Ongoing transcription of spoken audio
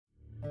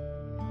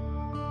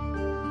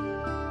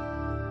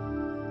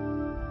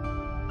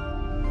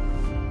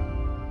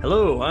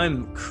Hello,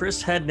 I'm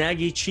Chris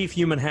Hadnagy, Chief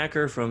Human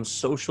Hacker from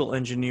Social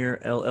Engineer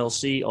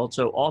LLC,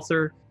 also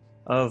author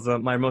of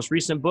my most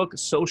recent book,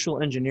 Social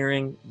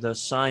Engineering, The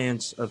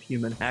Science of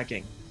Human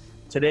Hacking.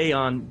 Today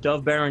on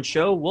Dov Baron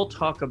Show, we'll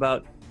talk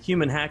about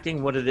human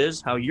hacking, what it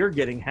is, how you're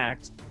getting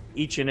hacked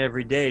each and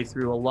every day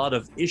through a lot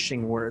of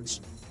ishing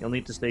words. You'll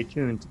need to stay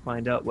tuned to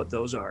find out what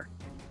those are.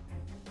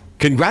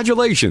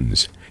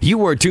 Congratulations!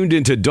 You are tuned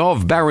into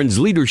Dov Baron's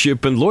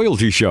Leadership and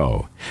Loyalty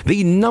Show,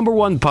 the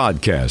 #1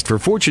 podcast for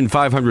Fortune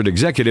 500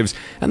 executives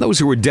and those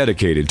who are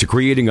dedicated to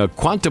creating a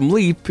quantum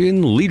leap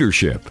in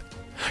leadership.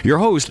 Your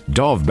host,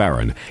 Dov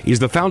Baron, is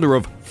the founder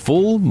of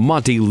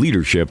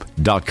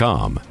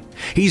FullMontyLeadership.com.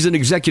 He's an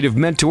executive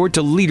mentor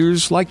to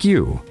leaders like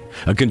you,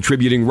 a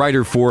contributing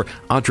writer for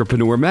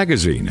Entrepreneur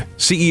Magazine,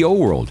 CEO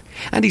World,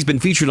 and he's been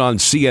featured on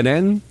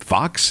CNN,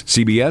 Fox,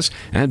 CBS,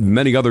 and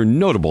many other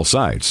notable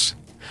sites.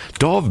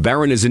 Dov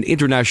Baron is an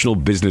international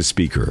business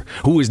speaker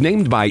who was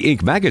named by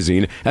Inc.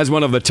 magazine as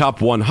one of the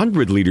top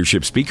 100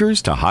 leadership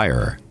speakers to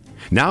hire.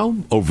 Now,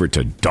 over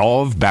to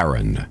Dov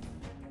Baron.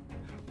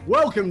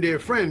 Welcome, dear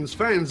friends,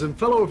 fans, and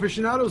fellow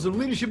aficionados of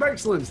leadership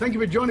excellence. Thank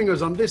you for joining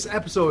us on this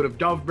episode of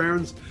Dov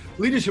Baron's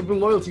Leadership and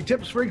Loyalty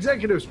Tips for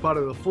Executives, part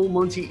of the Full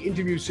Monty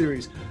interview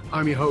series.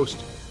 I'm your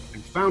host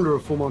and founder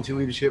of Full Monty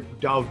Leadership,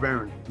 Dov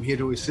Baron. I'm here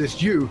to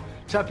assist you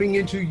tapping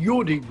into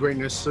your deep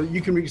greatness so you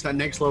can reach that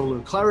next level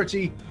of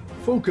clarity,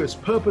 focus,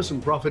 purpose,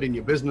 and profit in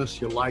your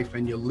business, your life,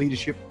 and your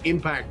leadership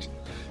impact.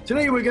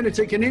 Today, we're going to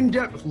take an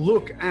in-depth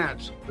look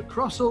at the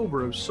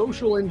crossover of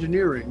social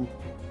engineering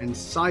and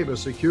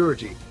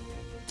cybersecurity.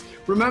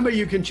 Remember,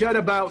 you can chat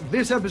about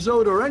this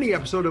episode or any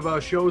episode of our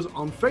shows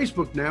on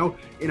Facebook now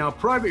in our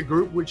private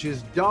group, which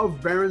is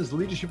Dov Baron's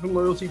Leadership and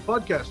Loyalty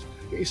Podcast.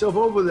 Get yourself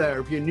over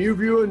there. If you're a new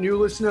viewer, new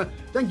listener,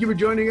 thank you for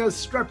joining us.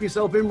 Strap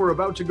yourself in. We're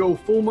about to go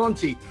full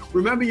Monty.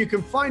 Remember, you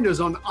can find us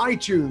on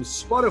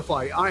iTunes,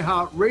 Spotify,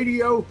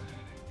 iHeartRadio,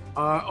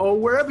 or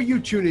wherever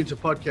you tune into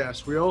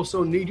podcasts. We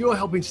also need your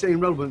help in staying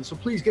relevant. So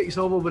please get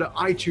yourself over to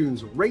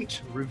iTunes,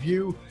 rate,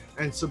 review,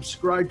 and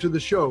subscribe to the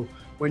show.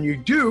 When you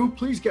do,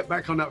 please get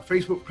back on that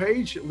Facebook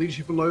page,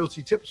 Leadership and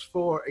Loyalty Tips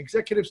for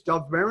Executives,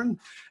 Dov Baron,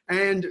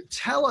 and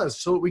tell us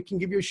so that we can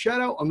give you a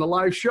shout out on the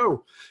live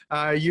show.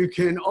 You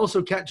can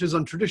also catch us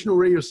on traditional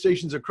radio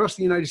stations across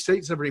the United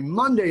States every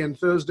Monday and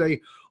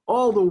Thursday,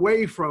 all the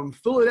way from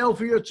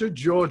Philadelphia to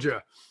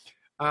Georgia.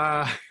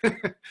 And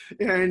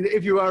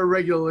if you are a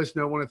regular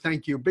listener, I want to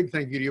thank you, big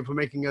thank you to you for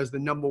making us the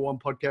 #1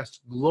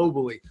 podcast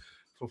globally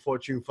for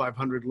Fortune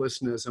 500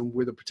 listeners, and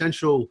with a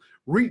potential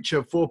reach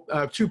of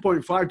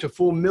 2.5 to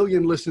 4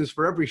 million listeners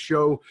for every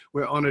show.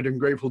 We're honored and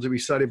grateful to be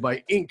cited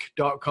by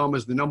Inc.com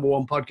as the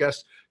 #1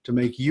 podcast to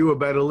make you a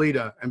better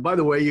leader. And by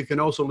the way, you can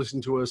also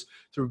listen to us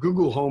through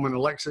Google Home and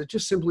Alexa.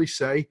 Just simply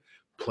say,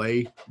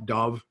 play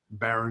Dov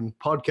Baron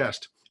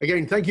podcast.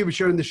 Again, thank you for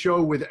sharing the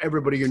show with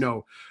everybody you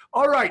know.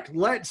 All right,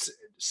 let's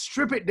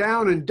strip it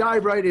down and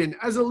dive right in.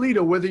 As a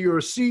leader, whether you're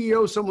a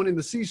CEO, someone in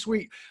the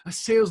C-suite, a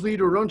sales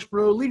leader, or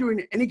entrepreneur, leader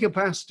in any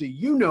capacity,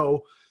 you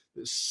know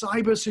that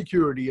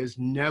cybersecurity has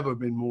never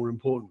been more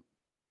important.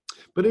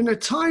 But in a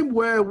time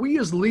where we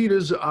as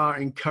leaders are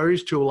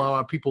encouraged to allow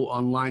our people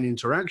online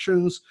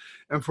interactions,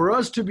 and for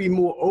us to be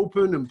more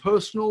open and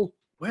personal,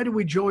 where do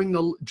we draw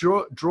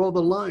the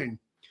line?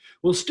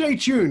 Well, stay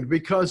tuned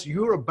because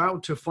you're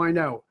about to find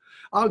out.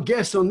 Our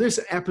guest on this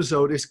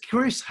episode is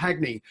Chris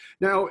Hadnagy.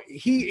 Now,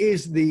 he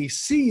is the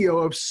CEO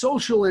of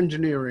Social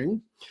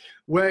Engineering,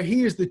 where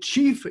he is the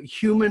chief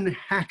human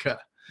hacker.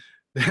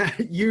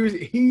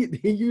 He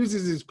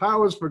uses his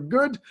powers for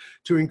good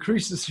to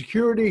increase the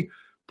security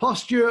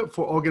posture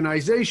for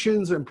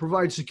organizations and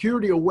provide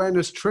security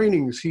awareness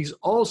trainings. He's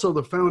also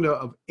the founder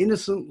of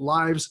Innocent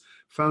Lives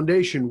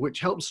Foundation, which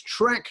helps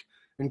track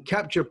and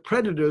capture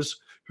predators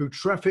who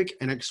traffic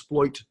and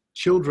exploit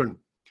children.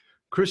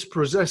 Chris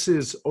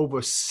possesses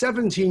over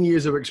 17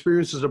 years of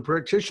experience as a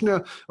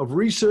practitioner of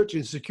research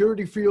in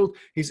security field.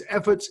 His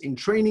efforts in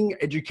training,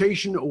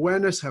 education,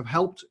 awareness have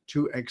helped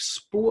to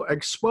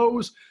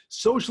expose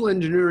social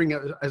engineering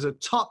as a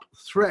top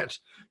threat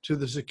to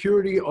the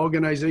security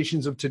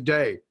organizations of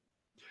today.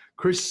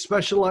 Chris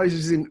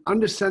specializes in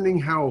understanding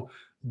how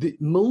the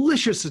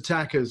malicious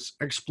attackers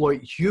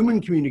exploit human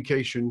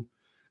communication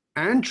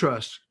and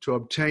trust to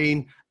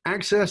obtain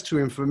access to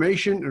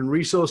information and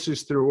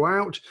resources through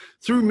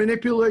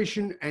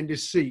manipulation and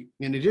deceit.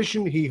 In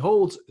addition, he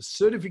holds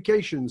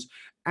certifications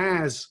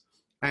as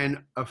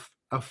an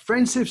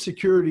offensive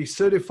security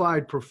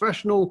certified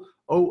professional,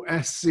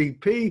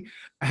 OSCP,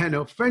 and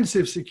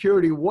offensive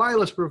security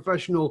wireless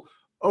professional,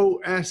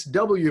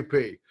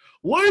 OSWP.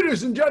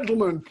 Ladies and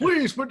gentlemen,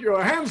 please put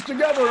your hands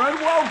together and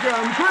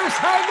welcome Chris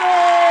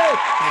Hadnagy!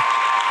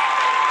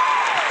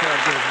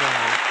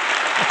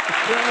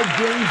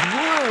 James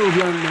Wild,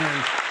 young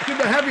man. Good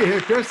to have you here,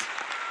 Chris.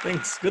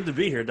 Thanks. Good to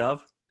be here,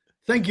 Dov.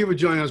 Thank you for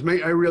joining us,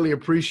 mate. I really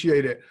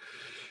appreciate it.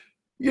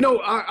 You know,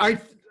 I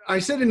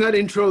said in that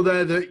intro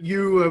there that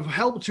you have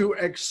helped to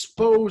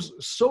expose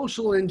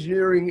social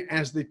engineering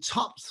as the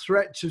top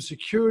threat to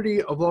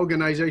security of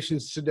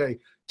organizations today.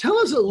 tell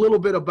us a little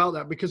bit about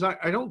that, because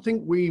I don't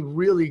think we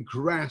really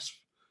grasp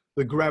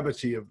the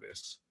gravity of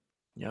this.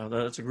 Yeah,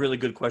 that's a really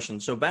good question.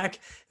 So if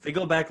we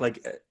go back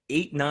like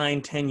 8,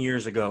 9, 10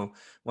 years ago,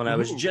 when I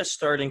was just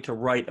starting to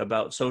write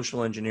about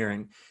social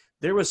engineering,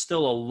 there was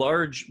still a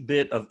large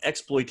bit of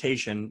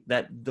exploitation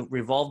that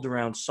revolved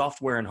around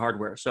software and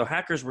hardware. So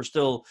hackers were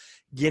still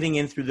getting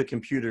in through the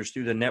computers,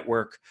 through the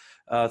network,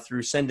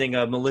 through sending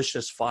a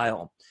malicious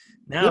file.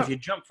 Now, if you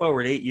jump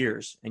forward 8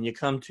 years and you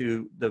come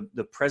to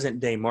the present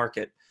day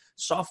market,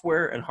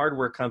 software and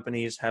hardware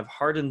companies have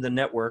hardened the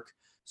network.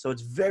 So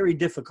it's very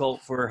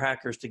difficult for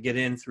hackers to get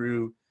in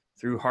through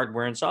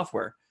hardware and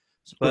software.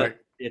 But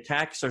the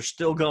attacks are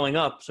still going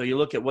up. So you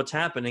look at what's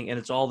happening, and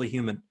it's all the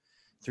human.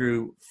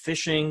 Through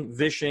phishing,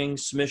 vishing,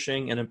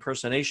 smishing, and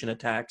impersonation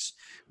attacks,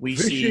 we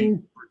see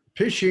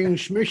phishing,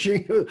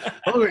 smishing.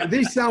 Oh,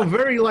 these sound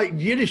very like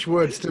Yiddish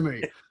words to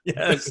me.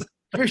 Yes,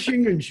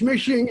 phishing and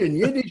smishing and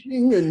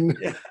Yiddishing,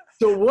 and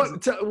so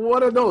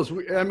what are those?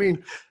 I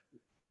mean,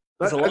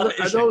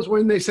 are those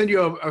when they send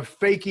you a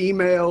fake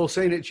email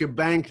saying it's your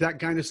bank, that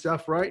kind of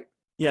stuff, right?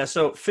 Yeah.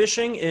 So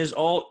phishing is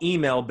all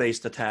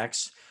email-based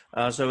attacks.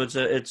 So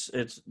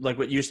it's like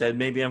what you said.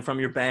 Maybe I'm from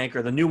your bank,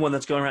 or the new one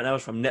that's going right now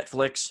is from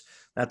Netflix.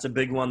 That's a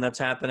big one that's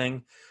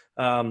happening,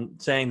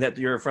 saying that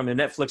you're from a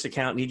Netflix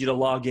account, need you to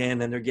log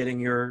in, and they're getting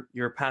your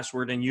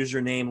password and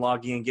username,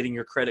 logging in, getting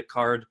your credit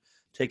card,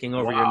 taking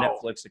over your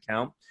Netflix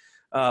account.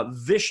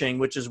 Vishing,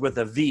 which is with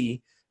a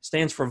V,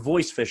 stands for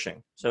voice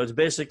phishing. So it's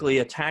basically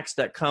attacks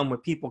that come when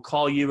people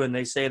call you and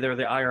they say they're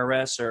the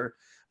IRS or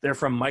they're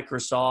from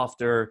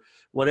Microsoft or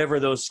whatever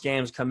those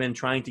scams come in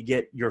trying to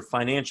get your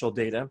financial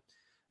data.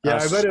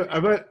 Yeah, I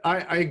bet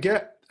I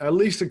get at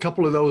least a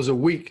couple of those a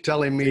week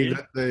telling me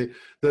that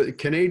the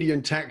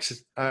Canadian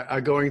tax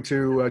are going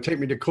to take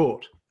me to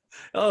court.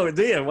 Oh,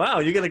 dear. Wow.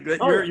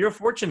 You're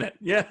fortunate.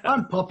 Yeah.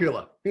 I'm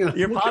popular.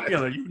 You're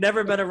popular. You've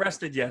never been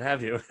arrested yet,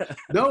 have you?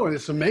 No, and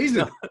it's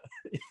amazing.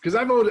 Because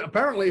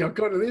apparently,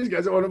 according to these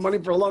guys, I owed money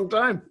for a long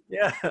time.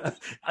 Yeah.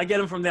 I get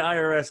them from the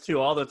IRS too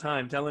all the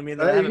time, telling me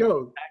that there I haven't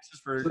paid taxes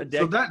for a decade.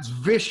 So that's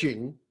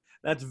vishing.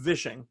 That's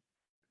vishing.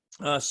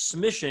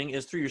 Smishing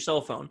is through your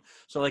cell phone.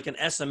 So like an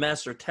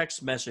SMS or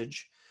text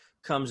message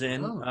comes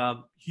in,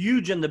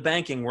 huge in the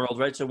banking world,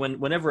 right? So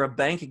whenever a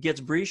bank gets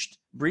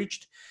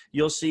breached,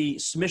 you'll see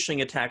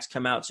smishing attacks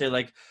come out, say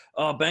like,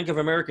 oh, Bank of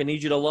America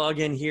needs you to log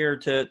in here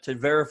to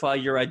verify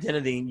your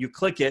identity. And you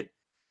click it,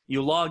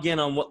 you log in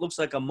on what looks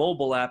like a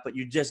mobile app, but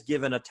you just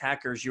given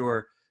attackers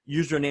your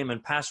username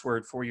and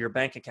password for your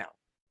bank account.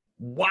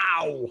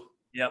 Wow.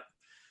 Yep.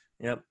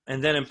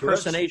 And then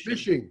impersonation. So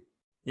that's phishing.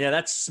 Yeah,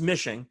 that's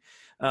smishing.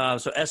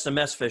 So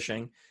SMS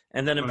phishing.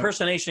 And then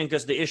impersonation,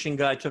 because the ishing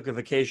guy took a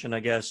vacation, I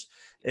guess,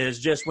 is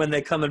just when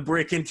they come and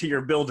break into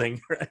your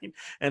building, right?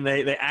 And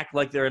they act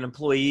like they're an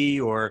employee,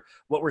 or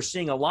what we're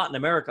seeing a lot in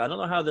America. I don't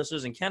know how this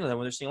is in Canada.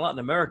 What they're seeing a lot in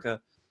America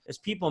is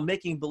people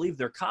making believe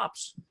they're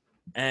cops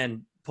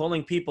and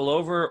pulling people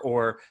over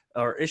or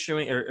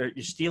issuing or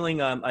stealing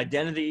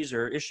identities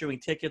or issuing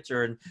tickets,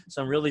 or in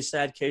some really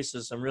sad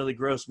cases, some really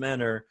gross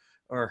men are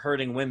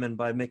hurting women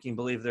by making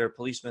believe they're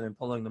policemen and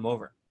pulling them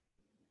over.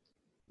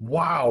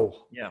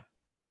 Wow. Yeah.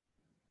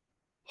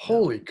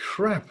 Holy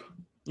crap.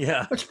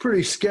 Yeah. That's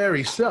pretty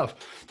scary stuff.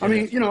 I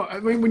mean,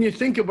 when you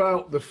think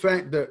about the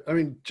fact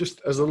that,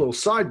 just as a little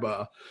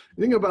sidebar,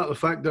 think about the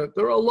fact that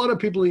there are a lot of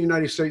people in the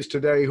United States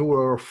today who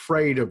are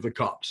afraid of the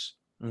cops,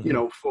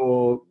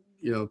 for,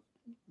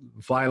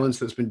 violence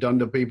that's been done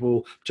to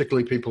people,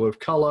 particularly people of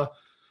color.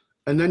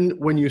 And then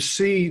when you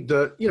see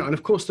that, and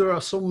of course there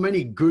are so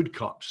many good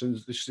cops and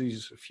there's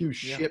these few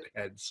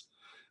shitheads.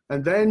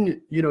 And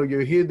then, you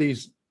hear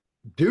these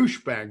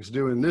douchebags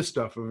doing this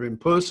stuff of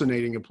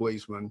impersonating a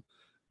policeman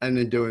and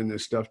then doing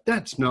this stuff.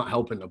 That's not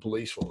helping the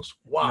police force.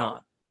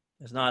 Wow.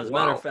 It's not. As a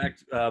matter of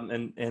fact,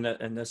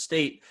 in the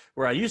state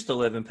where I used to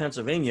live in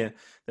Pennsylvania,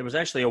 there was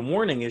actually a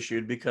warning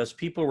issued because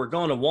people were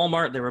going to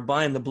Walmart. They were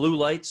buying the blue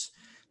lights.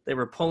 They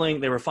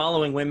were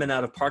following women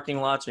out of parking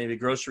lots, maybe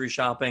grocery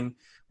shopping,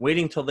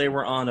 waiting till they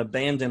were on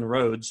abandoned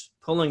roads,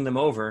 pulling them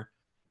over,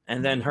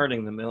 and then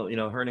hurting them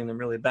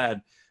really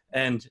bad.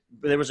 And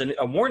there was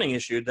a warning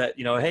issued that,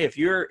 hey,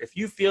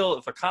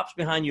 if a cop's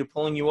behind you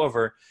pulling you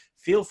over,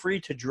 feel free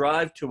to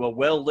drive to a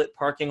well-lit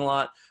parking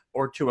lot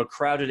or to a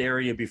crowded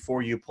area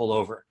before you pull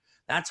over.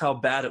 That's how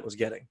bad it was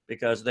getting,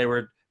 because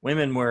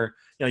women were,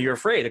 you're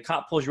afraid. A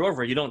cop pulls you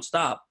over, you don't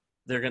stop.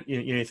 They're going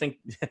to, you think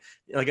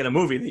like in a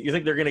movie, you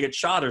think they're going to get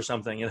shot or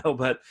something,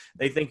 but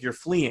they think you're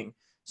fleeing.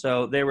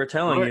 So they were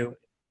telling you,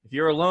 if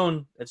you're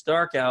alone, it's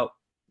dark out,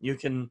 you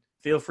can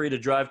feel free to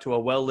drive to a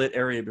well-lit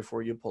area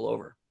before you pull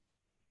over.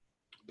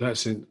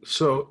 That's it.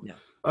 So, yeah.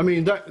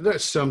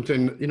 That's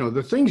something,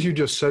 the things you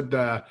just said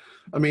there,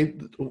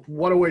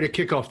 what a way to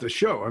kick off the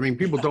show.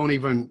 People don't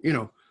even,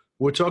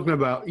 we're talking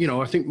about,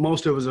 I think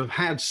most of us have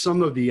had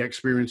some of the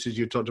experiences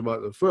you talked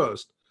about at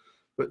first,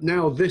 but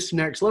now this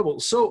next level.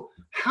 So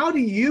how do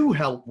you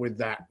help with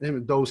that,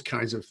 those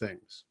kinds of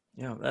things?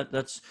 Yeah,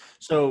 that's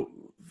so.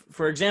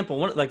 For example,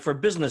 like for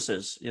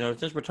businesses,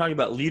 since we're talking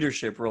about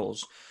leadership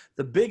roles,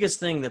 the biggest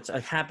thing that's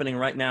happening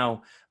right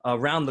now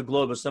around the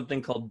globe is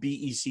something called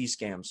BEC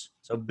scams.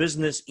 So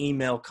business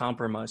email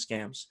compromise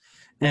scams.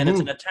 And it's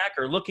an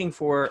attacker looking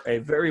for a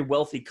very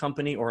wealthy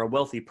company or a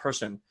wealthy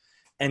person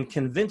and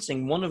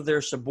convincing one of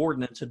their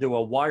subordinates to do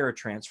a wire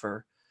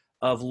transfer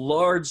of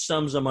large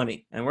sums of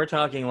money. And we're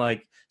talking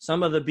like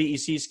some of the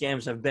BEC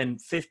scams have been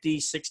 50,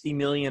 60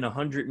 million,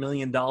 $100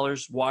 million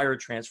wire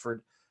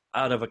transferred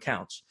out of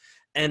accounts.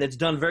 And it's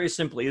done very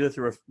simply, either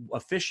through a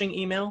phishing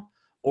email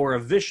or a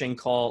vishing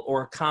call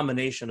or a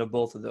combination of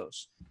both of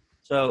those.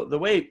 So the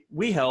way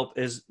we help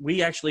is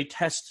we actually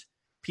test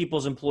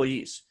people's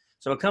employees.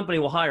 So a company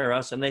will hire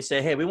us and they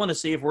say, hey, we want to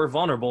see if we're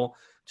vulnerable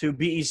to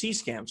BEC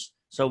scams.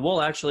 So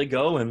we'll actually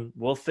go and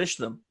we'll phish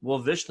them. We'll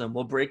vish them.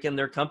 We'll break in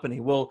their company.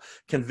 We'll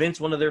convince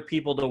one of their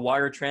people to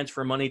wire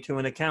transfer money to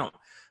an account.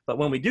 But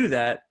when we do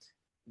that,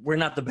 we're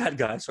not the bad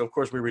guy. So of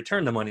course we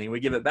return the money. We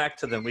give it back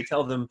to them. We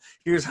tell them,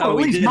 here's how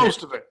we did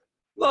most of it.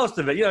 Most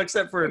of it,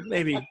 except for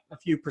maybe a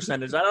few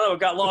percentage. I don't know. It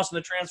got lost in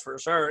the transfer.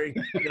 Sorry.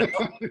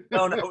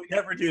 No, we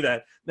never do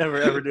that.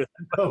 Never, ever do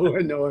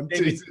that. No, I'm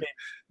teasing.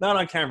 Not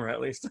on camera, at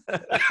least.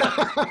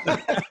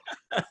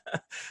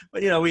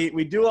 But,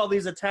 we do all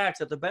these attacks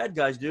that the bad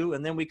guys do,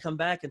 and then we come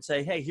back and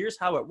say, hey, here's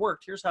how it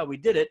worked. Here's how we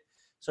did it.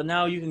 So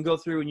now you can go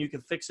through and you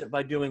can fix it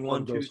by doing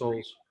 1, 2,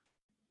 3.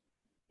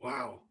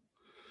 Wow.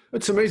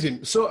 That's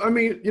amazing. So, I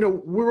mean,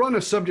 we're on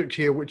a subject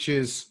here which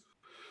is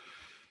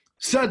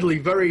sadly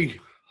very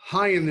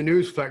high in the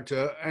news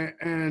factor,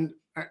 and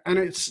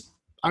it's,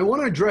 I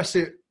want to address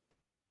it.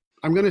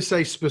 I'm going to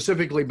say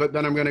specifically, but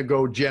then I'm going to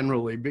go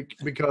generally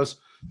because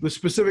the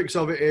specifics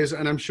of it is,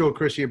 and I'm sure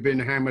Chris, you've been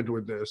hammered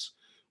with this,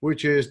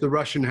 which is the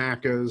Russian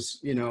hackers,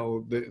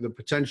 the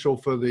potential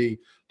for the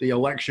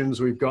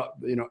elections we've got,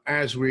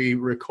 as we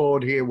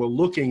record here, we're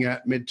looking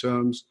at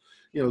midterms,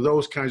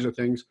 those kinds of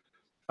things.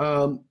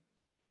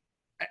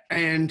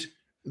 And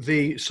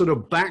the sort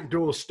of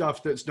backdoor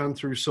stuff that's done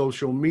through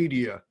social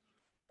media.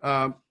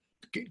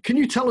 Can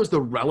you tell us the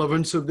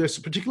relevance of this,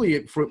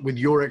 particularly with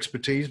your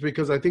expertise?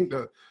 Because I think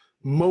that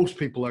most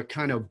people are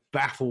kind of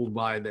baffled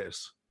by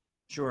this.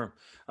 Sure.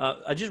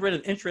 I just read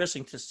an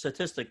interesting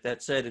statistic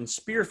that said in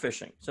spear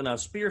phishing. So now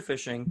spear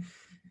phishing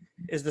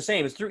is the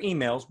same. It's through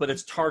emails, but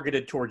it's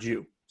targeted towards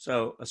you.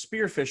 So a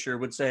spear phisher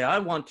would say, I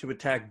want to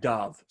attack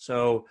Dov.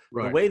 So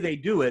the way they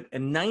do it,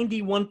 in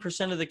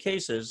 91% of the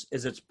cases,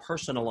 is it's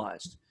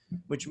personalized,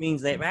 which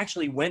means they've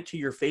actually went to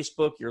your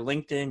Facebook, your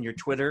LinkedIn, your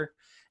Twitter,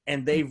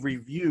 and they've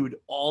reviewed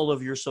all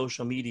of your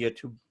social media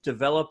to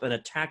develop an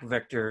attack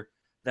vector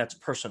that's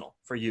personal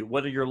for you.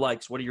 What are your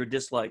likes? What are your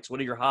dislikes? What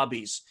are your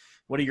hobbies?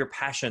 What are your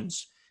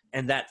passions?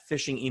 And that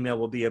phishing email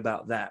will be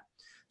about that.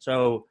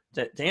 So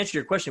to answer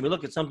your question, we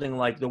look at something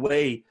like the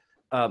way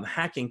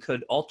hacking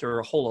could alter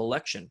a whole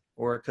election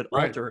or it could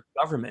alter a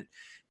government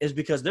is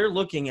because they're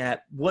looking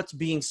at what's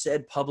being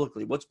said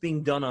publicly, what's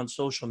being done on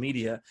social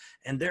media,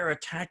 and they're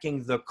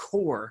attacking the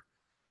core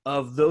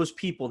of those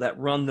people that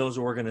run those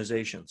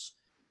organizations.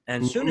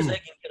 And as soon as they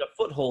can get a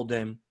foothold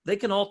in, they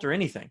can alter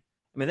anything.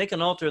 I mean, they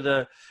can alter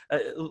the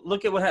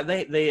look at what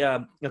happened. They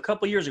a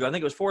couple years ago, I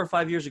think it was 4 or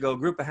 5 years ago, a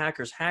group of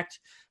hackers hacked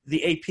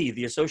the AP,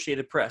 the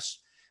Associated Press,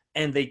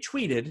 and they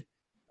tweeted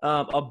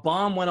a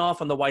bomb went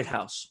off on the White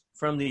House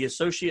from the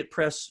Associated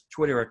Press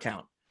Twitter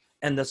account.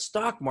 And the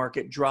stock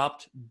market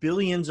dropped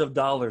billions of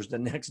dollars the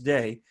next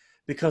day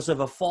because of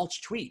a false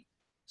tweet.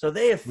 So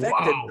they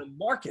affected the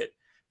market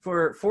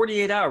for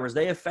 48 hours.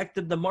 They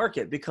affected the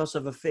market because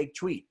of a fake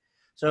tweet.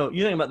 So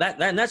you think about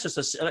that, and that's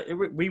just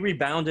we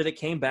rebounded. It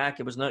came back.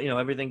 It was not,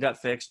 everything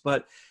got fixed.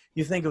 But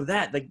you think of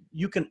that, like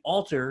you can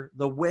alter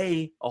the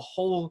way a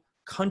whole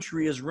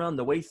country is run,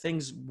 the way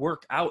things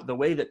work out, the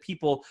way that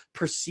people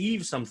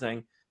perceive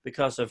something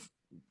because of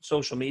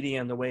social media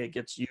and the way it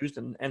gets used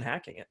and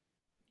hacking it.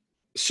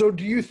 So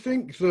do you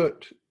think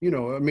that,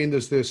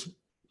 there's this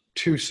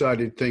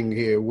two-sided thing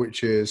here,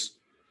 which is,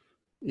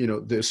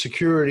 the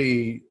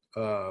security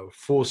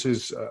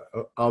forces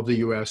of the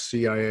US,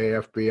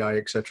 CIA, FBI,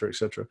 et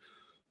cetera,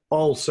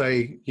 all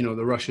say,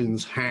 the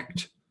Russians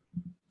hacked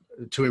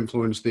to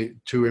influence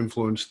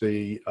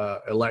the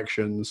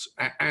elections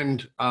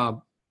and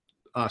are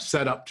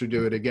set up to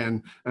do it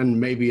again, and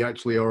maybe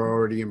actually are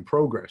already in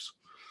progress.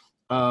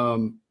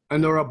 And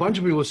there are a bunch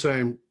of people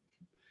saying,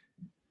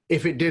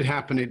 if it did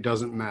happen, it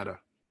doesn't matter,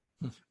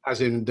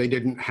 as in they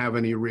didn't have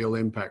any real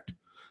impact.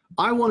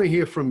 I want to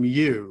hear from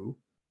you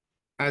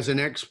as an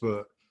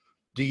expert.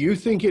 Do you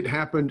think it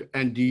happened,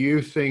 and do you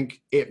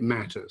think it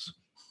matters?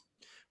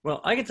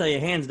 Well, I can tell you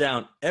hands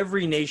down,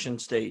 every nation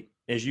state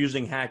is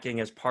using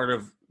hacking as part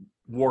of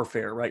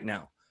warfare right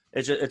now.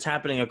 It's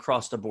happening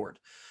across the board.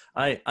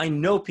 I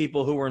know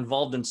people who were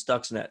involved in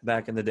Stuxnet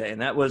back in the day,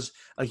 and that was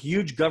a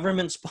huge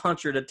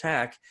government-sponsored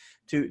attack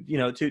to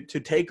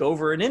take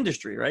over an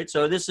industry, right?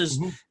 So this is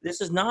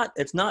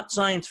it's not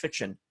science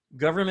fiction.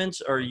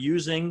 Governments are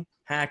using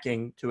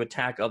hacking to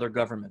attack other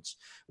governments,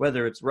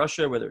 whether it's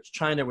Russia, whether it's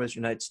China, whether it's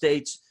the United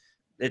States.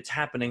 It's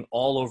happening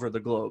all over the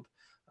globe.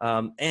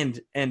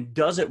 And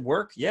does it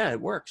work? Yeah, it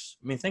works.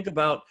 I mean, think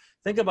about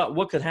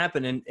what could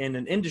happen in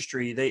an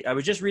industry. I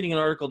was just reading an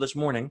article this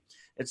morning.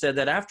 It said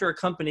that after a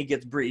company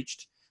gets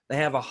breached, they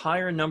have a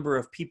higher number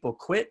of people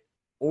quit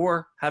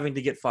or having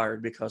to get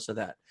fired because of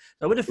that.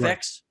 So it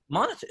affects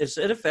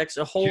it affects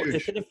a whole. Huge.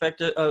 It could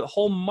affect a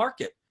whole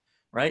market,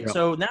 right? Yeah.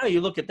 So now you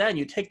look at that and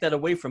you take that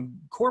away from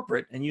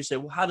corporate and you say,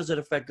 well, how does it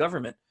affect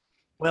government?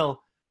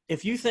 Well,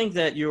 if you think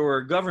that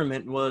your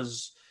government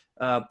was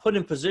put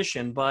in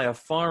position by a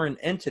foreign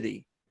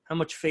entity, how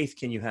much faith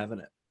can you have in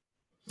it,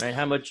 right?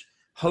 How much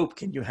hope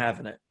can you have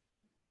in it?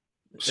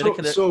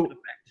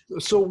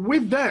 So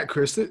with that,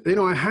 Chris,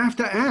 I have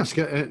to ask,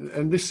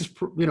 and this is,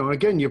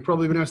 again, you've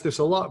probably been asked this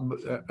a lot,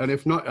 and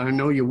if not, I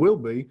know you will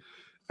be,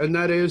 and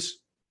that is,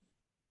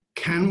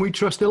 can we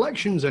trust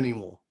elections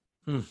anymore?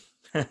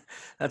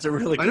 That's a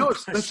really good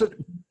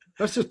question.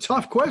 That's a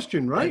tough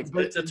question, right?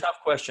 It's a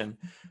tough question.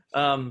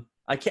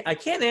 I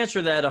can't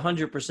answer that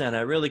 100%.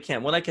 I really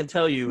can't. What I can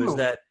tell you is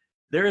that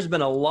there has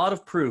been a lot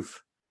of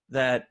proof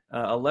that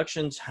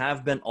elections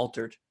have been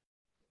altered,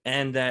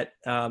 and that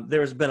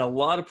there has been a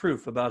lot of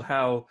proof about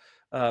how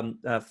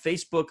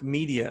Facebook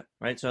media,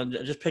 right? So I'm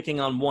just picking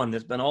on one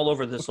that's been all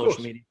over the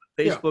social media.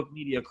 Facebook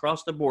media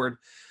across the board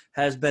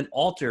has been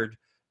altered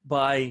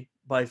by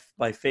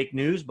fake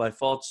news, by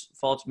false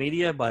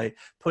media, by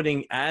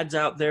putting ads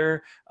out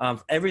there.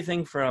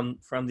 Everything from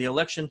the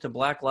election to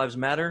Black Lives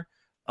Matter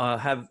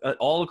have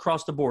all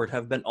across the board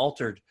have been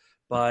altered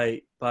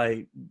by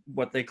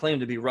what they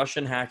claim to be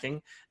Russian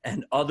hacking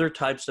and other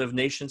types of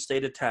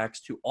nation-state attacks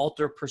to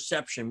alter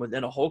perception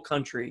within a whole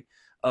country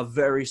of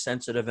very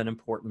sensitive and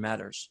important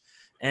matters.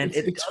 And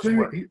it's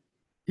very,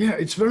 yeah,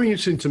 it's very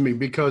interesting to me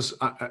because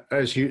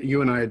as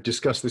you and I had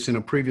discussed this in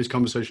a previous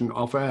conversation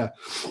off air,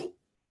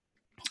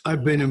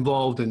 I've been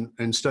involved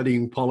in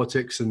studying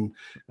politics and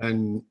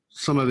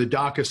some of the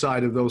darker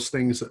side of those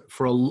things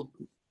for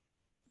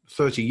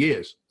 30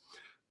 years.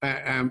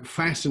 I'm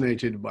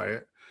fascinated by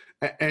it.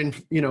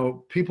 And,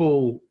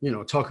 people,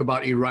 talk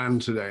about Iran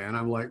today. And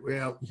I'm like,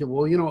 well,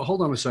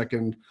 hold on a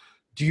second.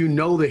 Do you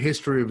know the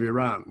history of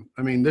Iran?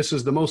 I mean, this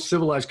is the most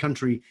civilized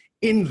country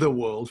in the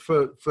world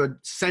for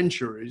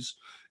centuries.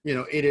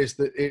 It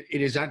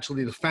is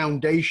actually the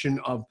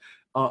foundation of,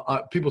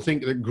 people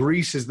think that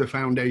Greece is the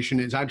foundation.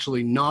 It's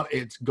actually not.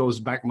 It goes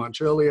back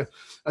much earlier.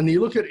 And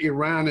you look at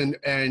Iran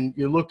and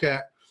you look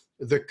at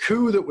the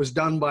coup that was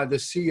done by the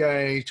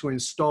CIA to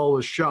install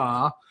the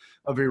Shah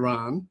of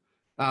Iran.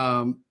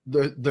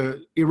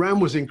 The Iran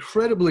was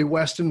incredibly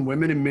Western,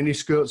 women in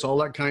miniskirts, all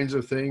that kinds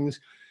of things.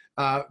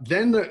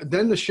 Then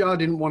the Shah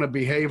didn't want to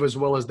behave as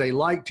well as they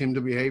liked him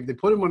to behave. They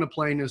put him on a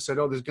plane and said,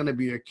 oh, there's going to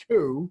be a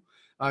coup.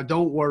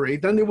 Don't worry.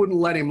 Then they wouldn't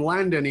let him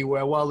land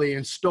anywhere while they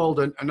installed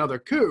another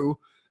coup.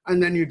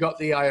 And then you got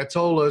the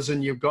Ayatollahs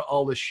and you've got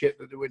all the shit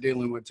that we're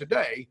dealing with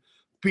today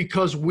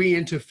because we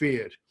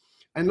interfered.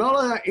 And all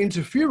of that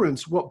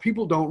interference, what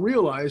people don't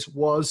realize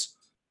was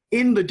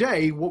in the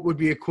day, what would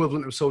be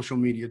equivalent of social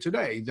media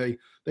today.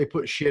 They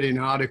put shit in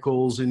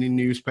articles and in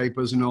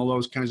newspapers and all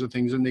those kinds of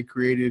things. And they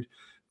created,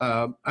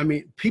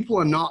 people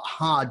are not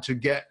hard to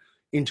get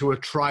into a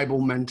tribal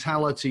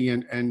mentality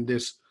and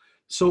this.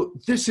 So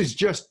this is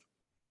just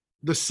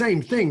the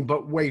same thing,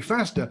 but way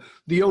faster.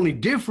 The only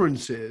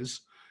difference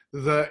is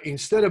that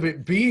instead of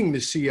it being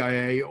the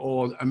CIA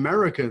or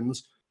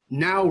Americans,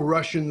 now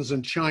Russians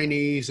and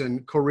Chinese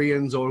and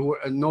Koreans or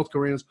North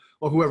Koreans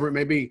or whoever it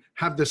may be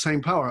have the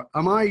same power.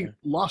 Am I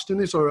lost in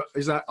this, or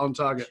is that on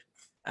target?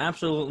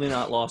 Absolutely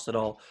not lost at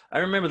all. I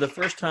remember the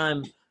first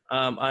time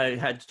I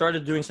had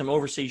started doing some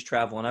overseas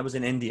travel, and I was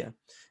in India.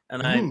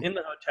 And I'm in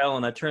the hotel,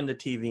 and I turned the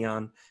TV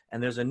on,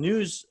 and there's a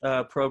news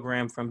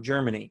program from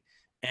Germany.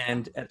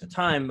 And at the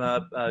time,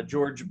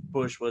 George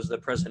Bush was the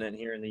president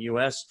here in the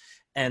U.S.,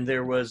 and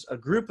there was a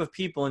group of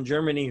people in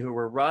Germany who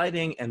were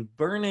riding and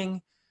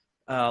burning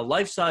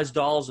life-size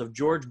dolls of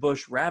George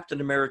Bush wrapped in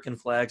American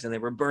flags, and they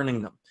were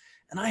burning them.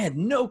 And I had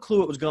no clue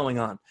what was going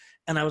on.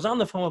 And I was on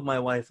the phone with my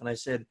wife, and I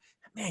said,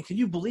 man, can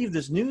you believe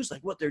this news?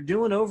 Like what they're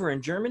doing over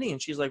in Germany?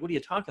 And she's like, what are you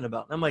talking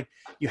about? And I'm like,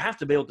 you have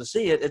to be able to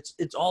see it.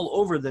 It's all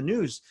over the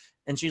news.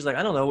 And she's like,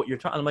 I don't know what you're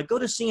talking. I'm like, go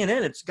to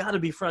CNN. It's got to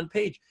be front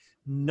page.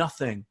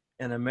 Nothing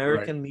in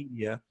American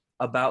media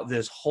about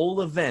this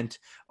whole event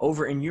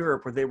over in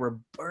Europe where they were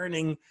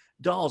burning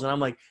dolls. And I'm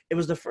like, it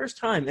was the first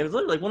time. It was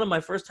literally like one of my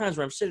first times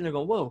where I'm sitting there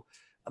going, whoa,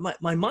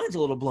 my mind's a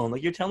little blown.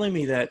 Like you're telling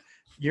me that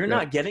you're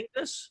not getting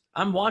this?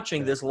 I'm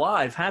watching this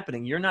live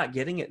happening. You're not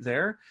getting it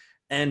there.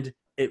 And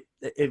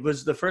it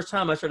was the first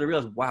time I started to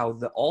realize, wow,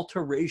 the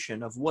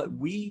alteration of what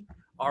we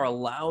are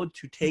allowed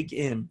to take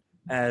in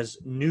as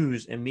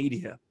news and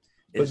media.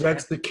 But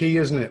that's the key,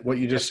 isn't it? What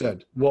you just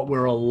said, what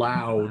we're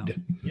allowed.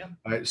 Yeah.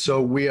 Right?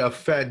 So we are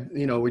fed,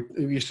 we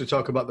used to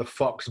talk about the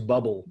Fox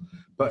bubble,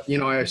 but,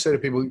 I say to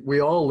people,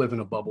 we all live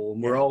in a bubble,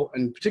 and we're all,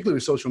 and particularly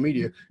with social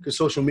media, because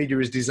social media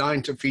is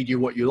designed to feed you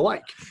what you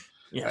like.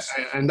 Yes.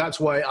 And that's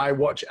why I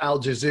watch Al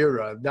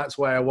Jazeera. That's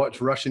why I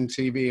watch Russian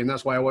TV, and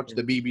that's why I watch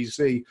the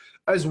BBC,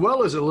 as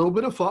well as a little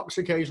bit of Fox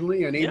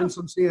occasionally, and even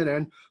some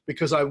CNN,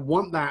 because I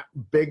want that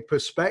big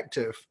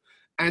perspective.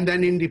 and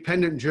then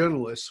independent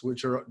journalists,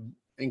 which are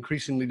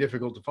increasingly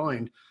difficult to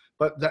find.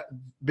 But that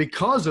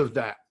because of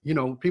that,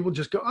 people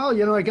just go, oh,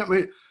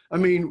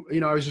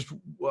 I was just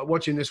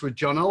watching this with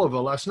John Oliver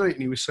last night,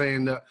 and he was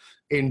saying that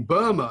in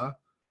Burma,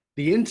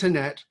 the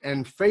internet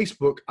and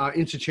Facebook are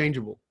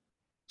interchangeable.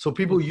 So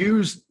people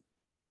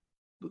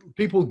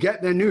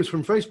get their news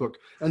from Facebook,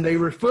 and they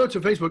refer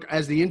to Facebook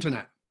as the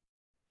internet.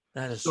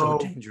 That is so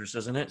dangerous,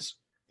 isn't it?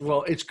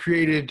 Well, it's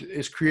created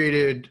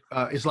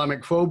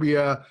Islamic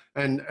phobia,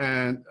 and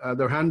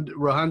the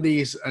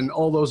Rohingyas and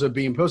all those are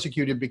being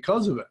persecuted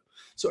because of it.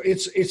 So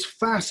it's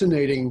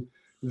fascinating,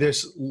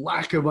 this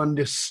lack of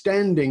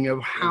understanding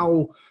of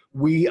how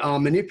we are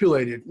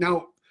manipulated.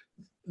 Now,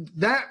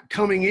 that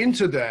coming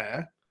into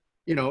there,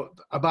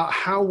 about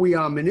how we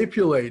are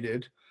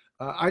manipulated,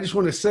 I just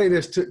want to say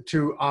this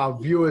to our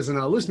viewers and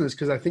our listeners,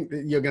 because I think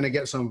that you're going to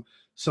get some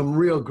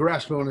real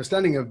grasp of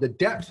understanding of the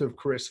depth of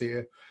Chris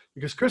here.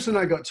 Because Chris and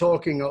I got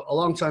talking a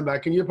long time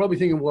back, and you're probably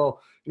thinking,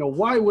 well,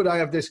 why would I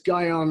have this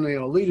guy on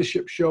a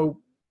leadership show?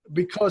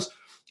 Because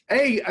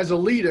as a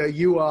leader,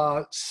 you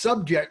are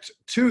subject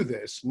to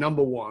this,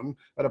 number one,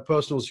 at a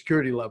personal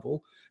security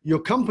level. Your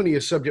company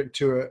is subject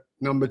to it,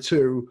 number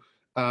two,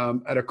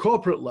 at a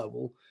corporate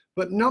level.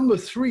 But number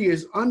three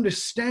is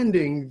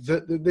understanding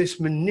that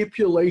this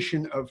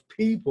manipulation of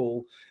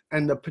people,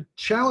 and the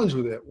challenge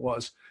with it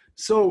was,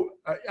 so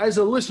as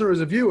a listener,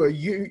 as a viewer,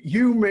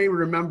 you may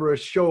remember a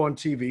show on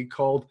TV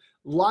called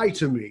Lie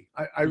to Me.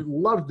 I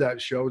loved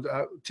that show.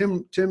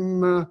 Tim,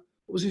 what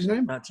was his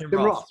name? Tim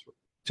Roth.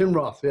 Tim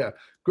Roth, yeah.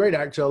 Great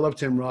actor. I love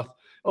Tim Roth.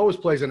 Always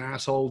plays an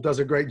asshole, does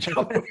a great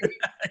job.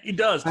 He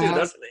does, too,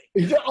 doesn't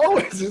he? He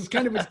always. It's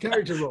kind of his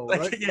character role,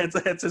 right? Yeah, it's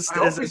I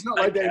hope it's not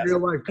like that in real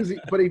life,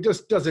 but he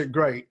just does it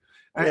great.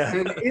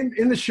 And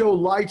in the show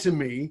Lie to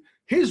Me,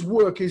 his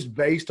work is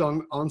based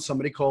on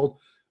somebody called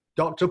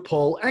Dr.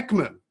 Paul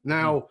Ekman.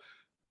 Now,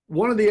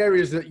 one of the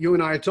areas that you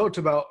and I talked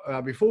about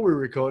before we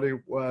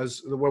recorded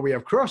was where we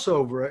have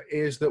crossover,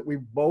 is that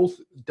we've both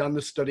done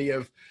the study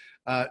of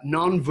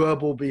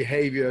nonverbal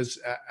behaviors,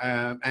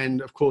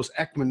 and of course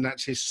Ekman,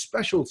 that's his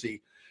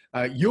specialty.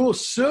 You're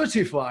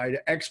certified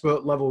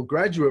expert level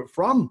graduate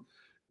from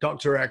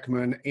Dr.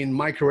 Ekman in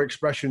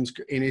microexpressions,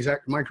 in his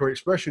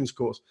microexpressions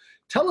course.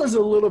 Tell us a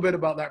little bit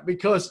about that,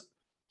 because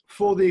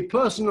for the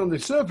person on the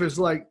surface,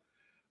 like,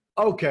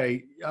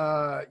 okay,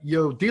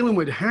 you're dealing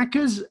with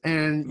hackers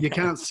and you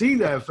can't see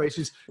their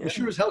faces. You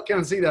sure as hell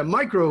can't see their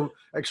micro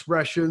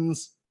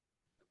expressions.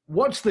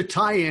 What's the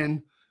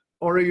tie-in?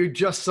 Or are you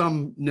just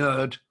some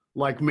nerd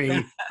like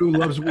me who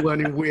loves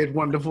learning weird,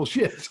 wonderful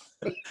shit?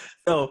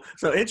 So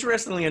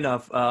interestingly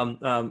enough,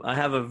 I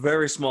have a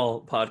very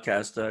small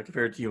podcast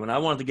compared to you, and I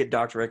wanted to get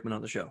Dr. Ekman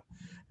on the show.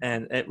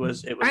 And it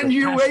was. And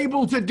you were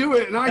able to do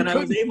it, and I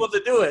was able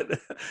to do it.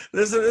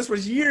 This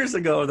was years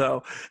ago,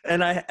 though,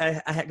 and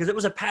I because it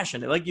was a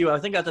passion. Like you, I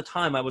think at the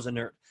time I was a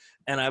nerd,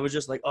 and I was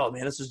just like, oh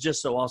man, this is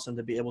just so awesome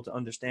to be able to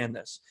understand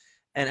this.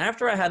 And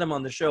after I had him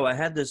on the show, I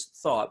had this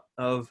thought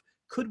of,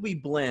 could we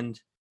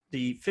blend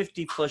the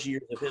 50 plus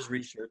years of his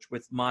research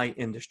with my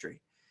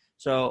industry?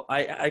 So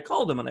I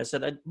called him and I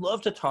said, I'd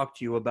love to talk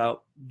to you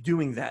about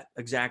doing that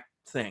exact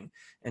thing.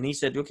 And he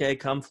said, okay,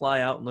 come fly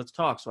out and let's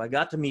talk. So I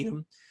got to meet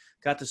him.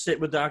 Got to sit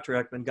with Dr.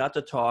 Ekman, got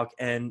to talk,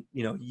 and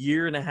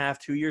year and a half,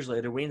 2 years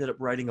later, we ended up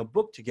writing a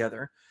book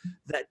together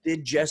that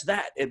did just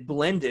that. It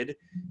blended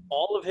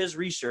all of his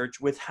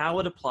research with how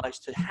it applies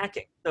to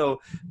hacking.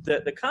 So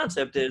the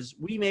concept is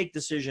we make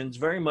decisions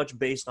very much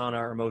based on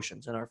our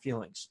emotions and our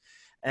feelings.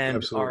 And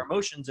Absolutely. Our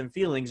emotions and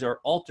feelings are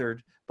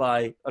altered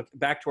by,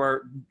 back to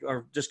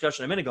our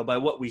discussion a minute ago, by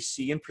what we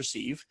see and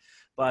perceive,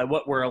 by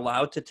what we're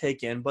allowed to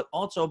take in, but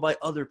also by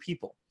other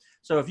people.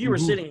 So if you were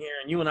sitting here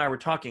and you and I were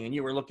talking and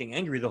you were looking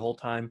angry the whole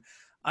time,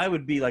 I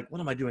would be like, what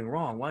am I doing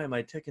wrong? Why am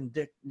I ticking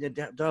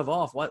Dove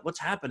off? What's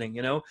happening?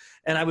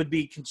 And I would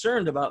be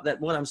concerned about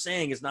that. What I'm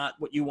saying is not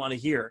what you want to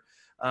hear.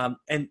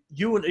 And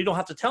you don't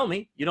have to tell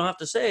me. You don't have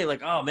to say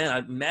like, oh man,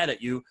 I'm mad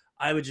at you.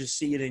 I would just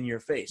see it in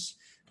your face.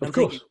 Of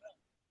course. Thinking,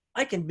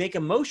 I can make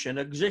emotion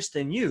exist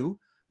in you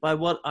by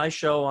what I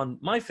show on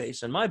my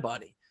face and my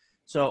body.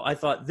 So I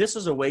thought this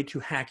is a way to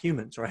hack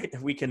humans, right?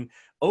 If we can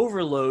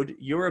overload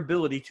your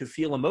ability to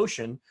feel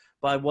emotion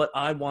by what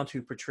I want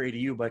to portray to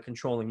you by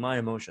controlling my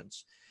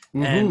emotions.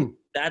 And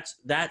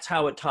that's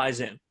how it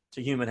ties in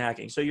to human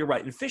hacking. So you're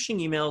right. In phishing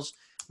emails,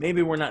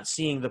 maybe we're not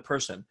seeing the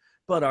person,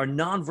 but our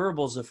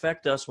nonverbals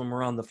affect us when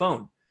we're on the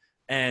phone.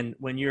 And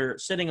when you're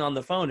sitting on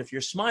the phone, if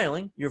you're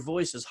smiling, your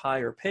voice is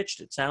higher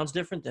pitched. It sounds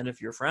different than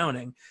if you're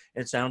frowning.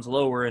 It sounds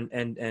lower. And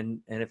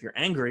if you're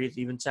angry, it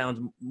even sounds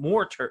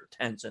more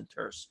tense and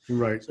terse.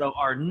 Right. So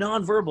our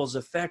nonverbals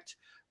affect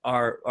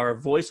our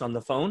voice on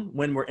the phone.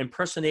 When we're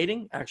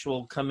impersonating,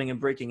 actual coming and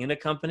breaking in a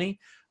company,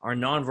 our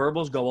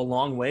nonverbals go a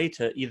long way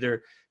to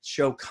either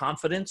show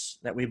confidence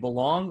that we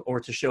belong or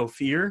to show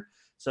fear.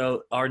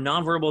 So our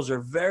nonverbals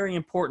are very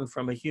important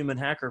from a human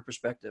hacker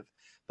perspective.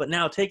 But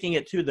now taking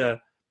it to the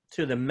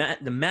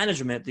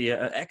management, the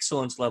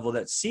excellence level,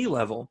 that C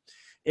level,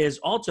 is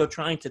also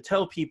trying to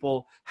tell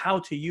people how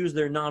to use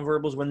their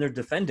nonverbals when they're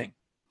defending.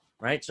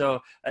 right? So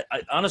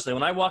honestly,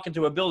 when I walk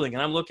into a building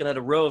and I'm looking at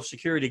a row of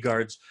security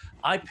guards,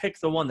 I pick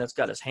the one that's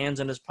got his hands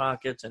in his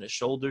pockets and his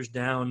shoulders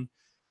down.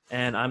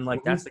 And I'm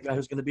like, that's the guy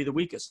who's going to be the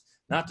weakest,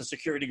 not the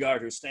security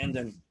guard who's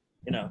standing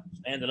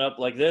up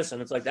like this.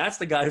 And it's like, that's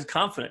the guy who's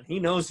confident. He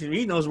knows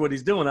what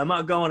he's doing. I'm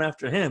not going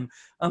after him.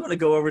 I'm going to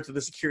go over to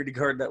the security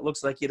guard that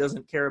looks like he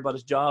doesn't care about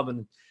his job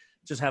and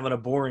just having a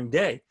boring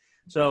day.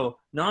 So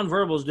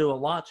nonverbals do a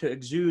lot to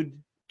exude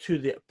to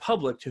the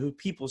public, to who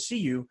people see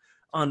you,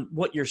 on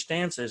what your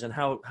stance is and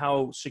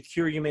how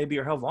secure you may be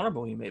or how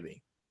vulnerable you may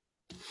be.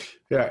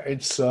 Yeah,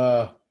 it's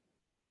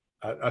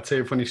I'll tell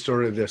you a funny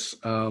story of this.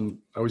 I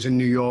was in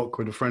New York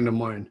with a friend of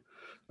mine.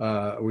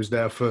 I was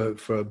there for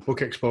Book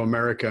Expo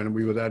America, and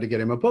we were there to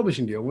get him a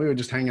publishing deal. We were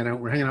just hanging out.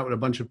 We're hanging out with a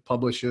bunch of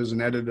publishers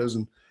and editors,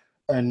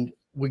 and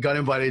we got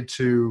invited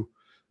to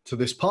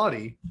this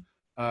party,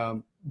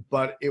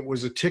 but it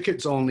was a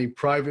tickets only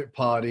private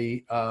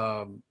party.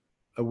 And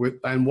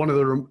one of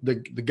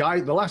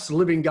the last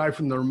living guy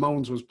from the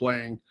Ramones was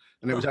playing,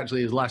 and it was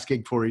actually his last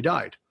gig before he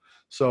died.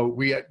 So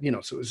we had,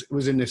 so it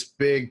was in this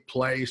big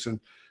place, and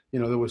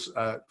there was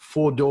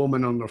 4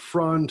 doormen on the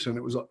front,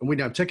 and we didn't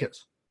have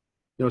tickets.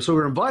 So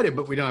we were invited,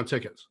 but we don't have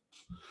tickets,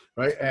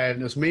 right?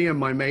 And it's me and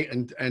my mate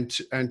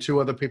and 2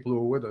 other people who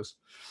were with us.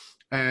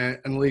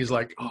 And Lee's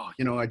like,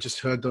 I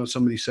just heard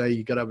somebody say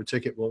you got to have a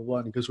ticket. Well,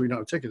 why? Because we don't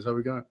have tickets. How are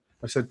we going?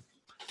 I said,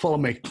 follow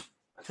me.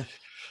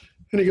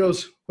 And he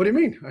goes, what do you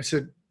mean? I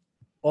said,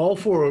 all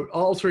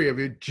 3 of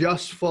you,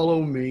 just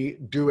follow me,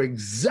 do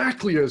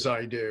exactly as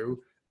I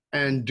do,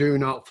 and do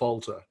not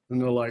falter.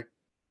 And they're like,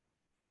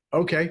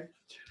 okay.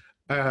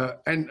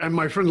 And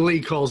my friend Lee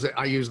calls it,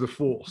 I use the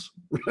force.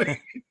 Right?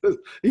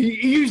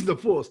 he used the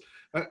force.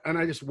 And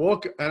I just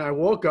walk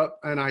up,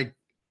 and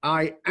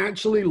I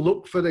actually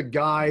look for the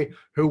guy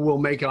who will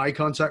make eye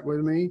contact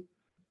with me,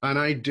 and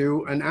I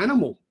do an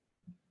animal.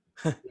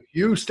 If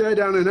you stare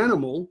down an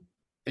animal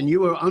and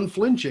you are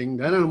unflinching,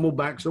 that animal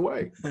backs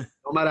away,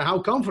 no matter how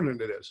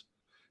confident it is,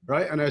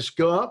 right? And I just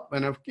go up,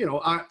 and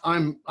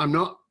I'm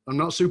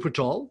not super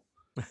tall.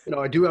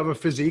 I do have a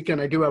physique, and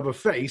I do have a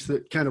face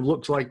that kind of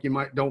looks like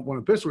you don't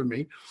want to piss with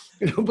me,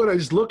 but I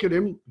just look at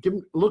him,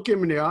 look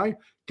him in the eye,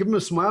 give him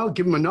a smile,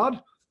 give him a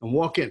nod, and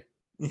walk in.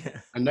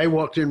 Yeah. And they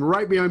walked in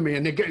right behind me,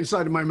 and they get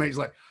inside of my mate's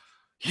like,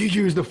 you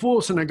use the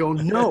force. And I go,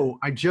 no,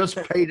 I just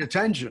paid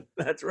attention.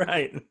 That's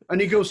right.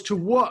 And he goes, to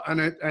what? And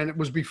it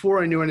was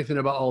before I knew anything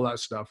about all that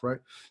stuff, right?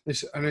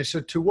 And I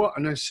said, to what?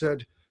 And I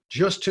said,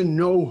 just to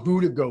know who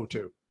to go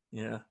to.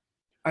 Yeah.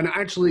 And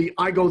actually,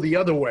 I go the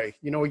other way.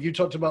 You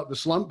talked about the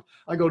slump.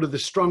 I go to the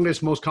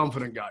strongest, most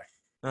confident guy.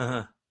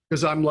 Uh-huh.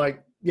 Because I'm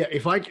like, yeah,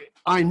 if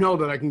I know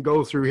that I can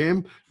go through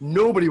him,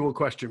 nobody will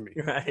question me.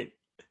 Right.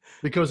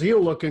 Because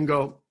he'll look and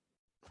go,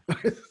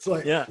 it's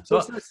like, yeah. So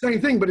it's the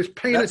same thing, but it's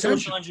paying attention.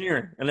 Social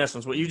engineering, in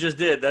essence, what you just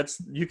did.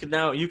 You can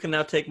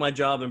now take my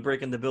job and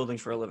break into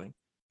buildings for a living.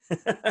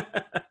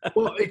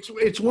 Well,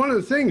 it's one of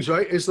the things,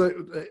 right? It's like,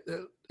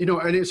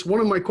 and it's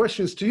one of my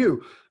questions to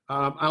you.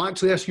 I'll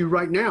actually ask you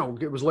right now.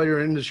 It was later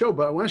in the show,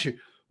 but I want to ask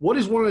you, what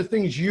is one of the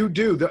things you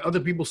do that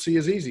other people see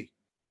as easy?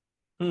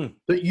 That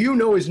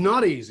is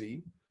not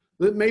easy,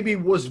 that maybe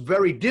was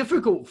very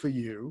difficult for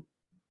you,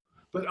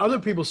 but other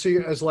people see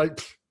it as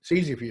like, it's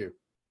easy for you.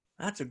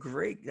 That's a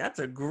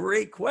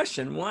great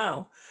question.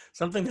 Wow.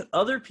 Something that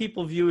other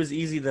people view as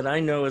easy that I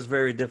know is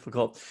very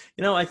difficult.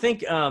 I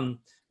think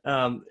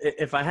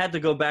if I had to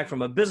go back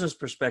from a business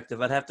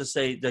perspective, I'd have to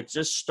say that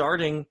just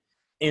starting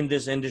in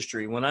this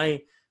industry, when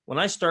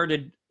I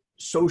started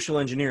social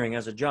engineering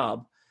as a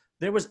job,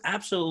 there was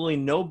absolutely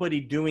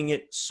nobody doing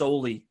it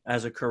solely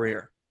as a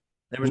career.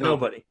 There was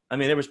nobody. I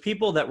mean, there was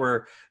people that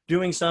were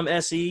doing some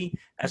SE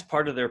as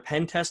part of their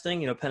pen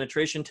testing,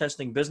 penetration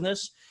testing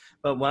business.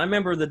 But when I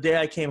remember the day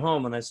I came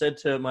home and I said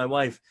to my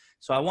wife,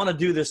 so I want to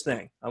do this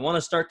thing. I want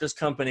to start this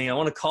company. I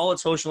want to call it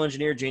Social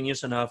Engineer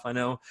Genius enough, I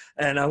know.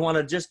 And I want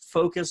to just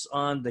focus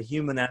on the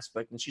human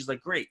aspect. And she's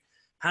like, great.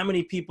 How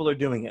many people are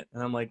doing it?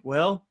 And I'm like,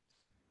 well,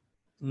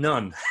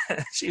 none.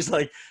 She's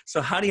like, so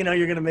how do you know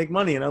you're going to make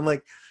money? And I'm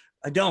like,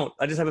 I don't.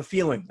 I just have a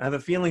feeling. I have a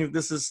feeling that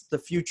this is the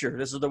future.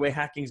 This is the way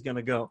hacking is going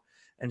to go.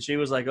 And she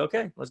was like,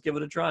 okay, let's give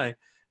it a try.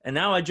 And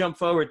now I jump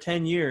forward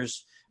 10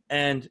 years,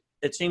 and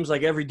it seems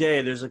like every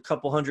day there's a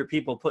couple hundred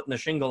people putting a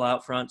shingle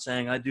out front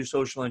saying, I do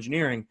social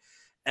engineering.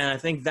 And I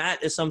think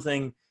that is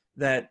something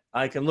that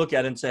I can look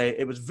at and say,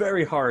 it was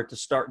very hard to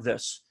start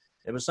this.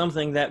 It was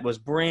something that was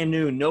brand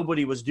new.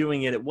 Nobody was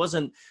doing it. It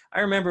wasn't, I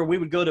remember we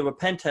would go to a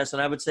pen test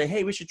and I would say,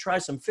 hey, we should try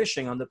some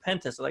phishing on the pen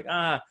test. They're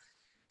like,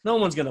 no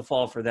one's going to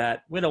fall for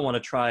that. We don't want to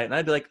try it. And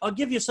I'd be like, I'll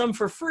give you some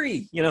for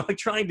free, like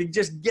trying to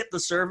just get the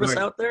service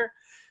out there.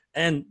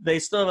 And they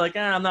still like,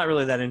 I'm not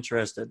really that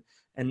interested.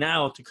 And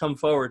now to come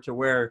forward to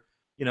where,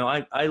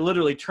 I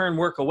literally turn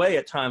work away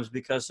at times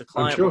because the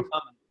client will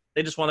come and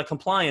they just want a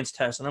compliance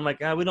test. And I'm like,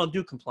 we don't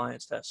do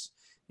compliance tests,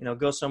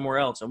 go somewhere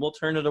else. And we'll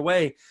turn it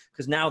away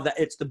because now that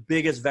it's the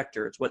biggest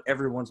vector. It's what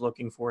everyone's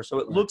looking for. So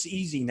it looks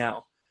easy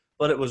now,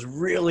 but it was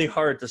really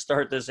hard to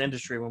start this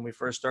industry when we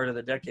first started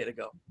a decade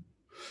ago.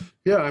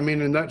 Yeah. I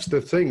mean, and that's the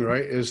thing,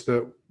 right? Is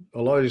that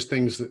a lot of these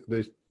things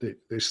that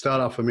they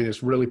start off, I mean,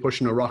 it's really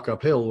pushing a rock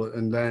uphill,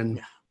 and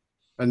then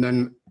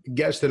it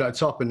gets to that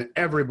top, and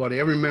every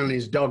man and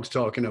his dog's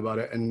talking about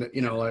it, and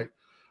like,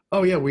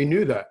 oh yeah, we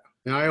knew that.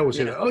 And I always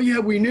say that. Oh yeah,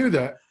 we knew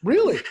that.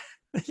 Really?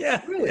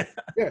 Yeah. Really?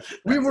 Yeah.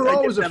 We were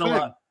always a fan.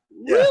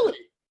 Yeah. Really?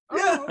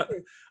 Yeah. Oh,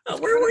 okay.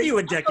 Where were you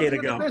a decade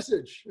ago?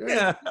 Message.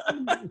 Yeah.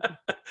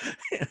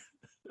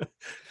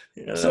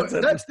 So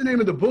that's the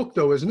name of the book,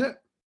 though, isn't it?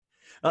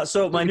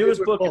 So my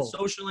newest book is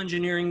Social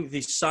Engineering: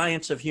 The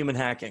Science of Human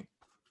Hacking.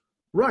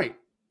 Right.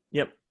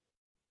 Yep.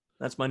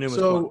 That's my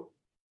newest one.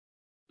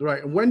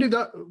 Right. When did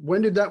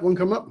that one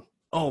come up?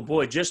 Oh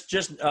boy, just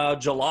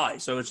July.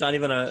 So it's not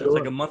even it's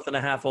like a month and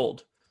a half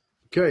old.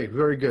 Okay,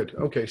 very good.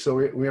 Okay,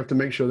 so we have to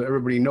make sure that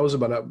everybody knows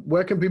about that.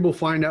 Where can people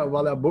find out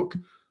about that book?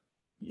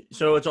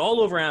 So it's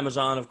all over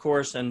Amazon, of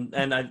course, and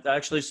I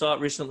actually saw it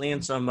recently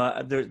in some.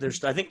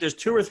 There's I think there's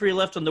 2 or 3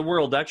 left in the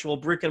world, actual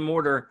brick and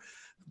mortar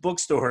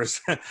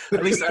bookstores.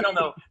 At least I don't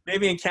know.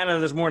 Maybe in Canada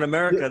there's more in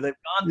America. They've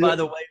gone by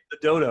the way of the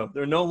dodo.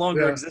 They're no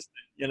longer existent.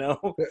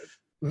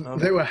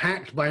 They were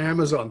hacked by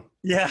Amazon.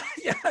 Yeah,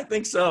 I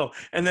think so.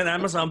 And then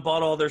Amazon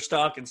bought all their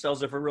stock and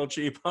sells it for real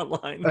cheap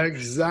online.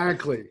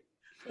 Exactly.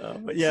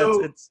 But yeah,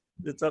 so,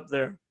 it's up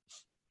there.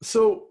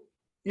 So,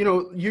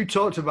 you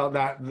talked about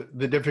that,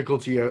 the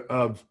difficulty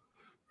of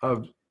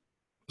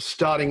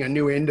starting a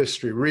new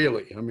industry,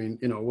 really. I mean,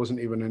 it wasn't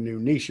even a new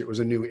niche. It was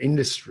a new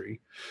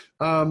industry.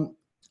 But,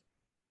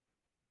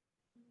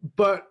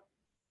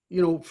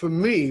 for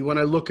me, when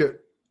I look at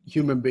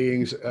human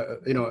beings,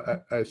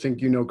 I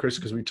think, Chris,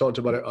 because we talked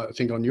about it, I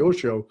think on your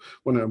show,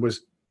 when I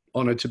was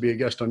honored to be a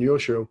guest on your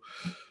show,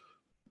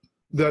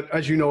 that,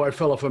 as you know, I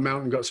fell off a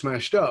mountain, got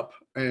smashed up.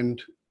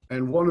 And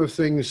one of the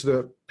things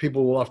that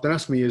people will often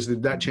ask me is,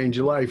 did that change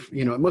your life?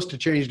 It must have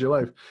changed your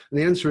life. And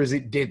the answer is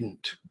it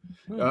didn't.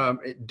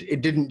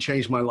 It didn't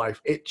change my life.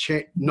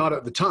 Not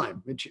at the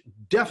time. It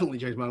definitely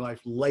changed my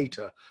life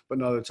later, but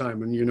not at the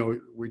time.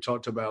 And, we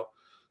talked about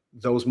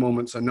those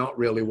moments are not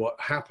really what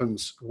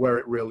happens, where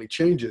it really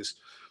changes.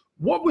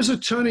 What was a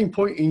turning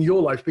point in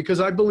your life?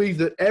 Because I believe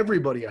that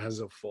everybody has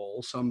a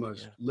fall. Some are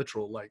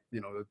literal, like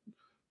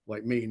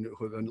me,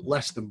 who are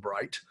less than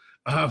bright.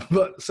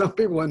 But some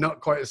people are not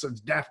quite as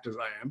daft as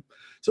I am.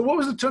 So what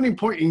was the turning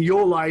point in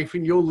your life,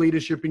 in your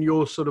leadership, in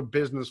your sort of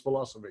business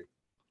philosophy?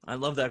 I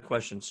love that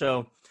question.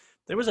 So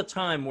there was a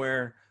time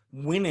where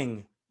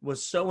winning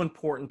was so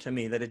important to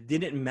me that it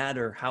didn't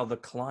matter how the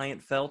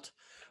client felt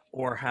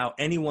or how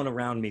anyone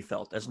around me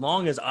felt, as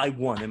long as I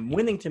won. And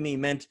winning to me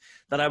meant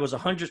that I was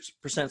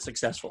 100%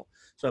 successful.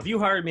 So if you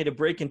hired me to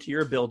break into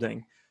your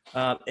building,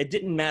 it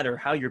didn't matter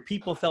how your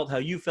people felt, how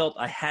you felt,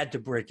 I had to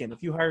break in.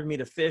 If you hired me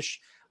to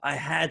fish, I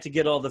had to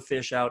get all the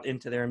fish out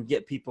into there and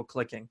get people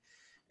clicking.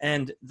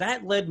 And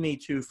that led me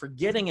to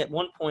forgetting at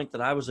one point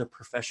that I was a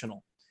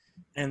professional.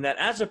 And that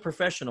as a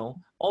professional,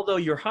 although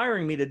you're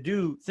hiring me to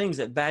do things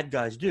that bad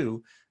guys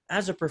do,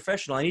 as a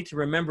professional, I need to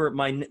remember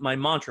my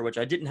mantra, which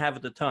I didn't have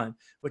at the time,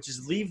 which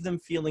is leave them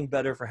feeling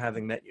better for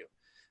having met you.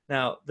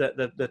 Now,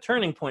 the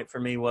turning point for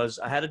me was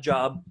I had a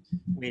job.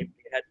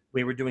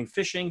 We were doing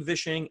fishing,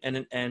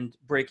 and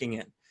breaking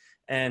in.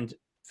 And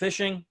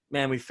fishing,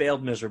 man, we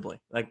failed miserably.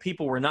 Like,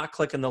 people were not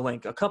clicking the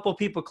link. A couple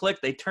people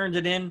clicked, they turned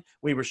it in,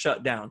 we were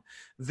shut down.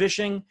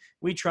 Fishing,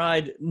 we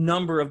tried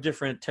number of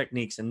different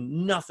techniques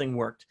and nothing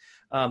worked.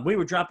 We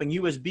were dropping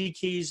USB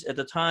keys at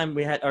the time.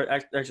 We had,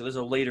 actually, this is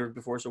later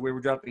before, so we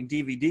were dropping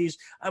DVDs.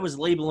 I was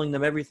labeling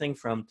them everything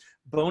from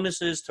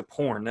bonuses to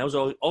porn. That was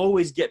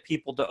always get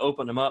people to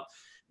open them up.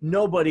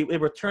 They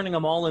were turning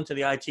them all into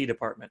the IT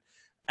department.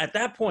 At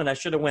that point, I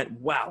should have went,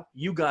 wow,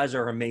 you guys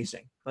are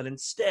amazing. But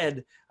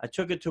instead, I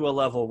took it to a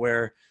level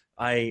where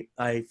I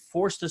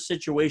forced a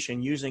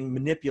situation using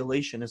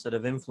manipulation instead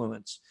of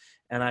influence.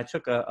 And I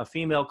took a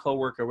female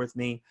coworker with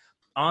me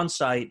on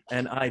site,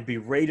 and I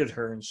berated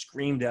her and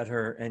screamed at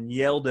her and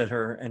yelled at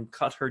her and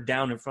cut her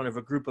down in front of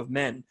a group of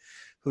men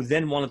who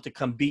then wanted to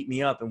come beat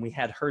me up, and we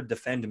had her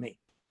defend me.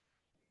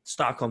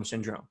 Stockholm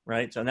syndrome,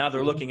 right? So now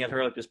they're looking at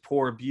her like this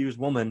poor abused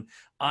woman.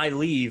 I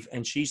leave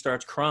and she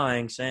starts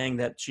crying, saying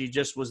that she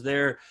just was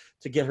there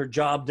to get her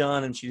job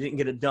done and she didn't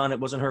get it done. It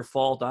wasn't her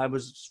fault. I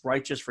was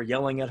righteous for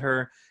yelling at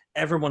her.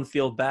 Everyone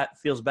feels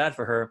bad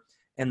for her,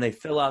 and they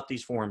fill out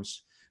these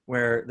forms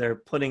where they're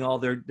putting all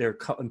their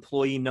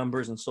employee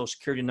numbers and social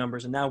security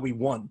numbers, and now we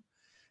won.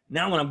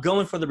 Now when I'm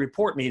going for the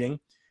report meeting,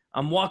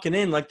 I'm walking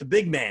in like the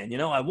big man,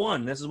 I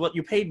won. This is what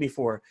you paid me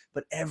for.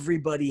 But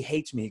everybody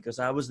hates me because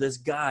I was this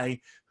guy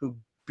who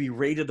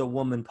berated a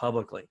woman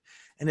publicly.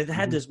 And it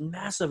had this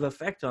massive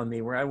effect on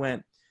me where I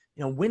went,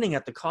 winning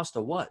at the cost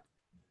of what?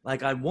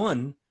 Like, I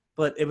won,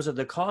 but it was at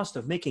the cost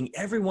of making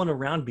everyone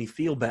around me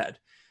feel bad.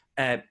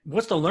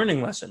 What's the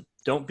learning lesson?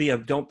 Don't be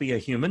a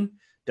human.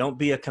 Don't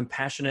be a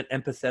compassionate,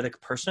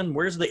 empathetic person.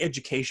 Where's the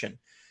education?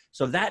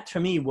 So that to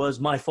me was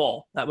my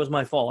fall. That was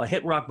my fall. I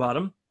hit rock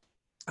bottom.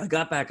 I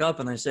got back up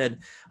and I said,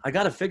 I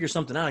got to figure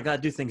something out. I got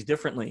to do things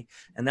differently.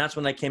 And that's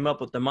when I came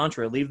up with the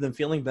mantra, leave them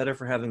feeling better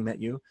for having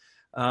met you.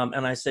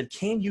 And I said,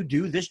 can you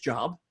do this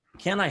job?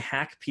 Can I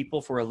hack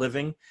people for a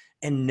living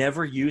and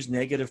never use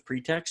negative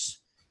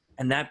pretexts?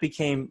 And that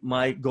became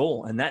my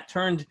goal. And that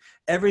turned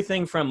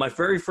everything from my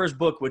very first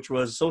book, which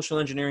was Social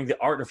Engineering, the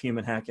Art of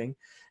Human Hacking,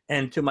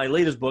 and to my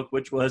latest book,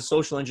 which was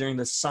Social Engineering,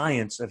 the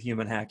Science of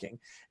Human Hacking,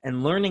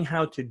 and learning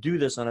how to do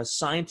this on a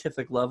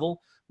scientific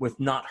level with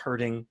not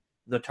hurting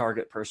the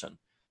target person.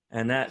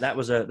 And that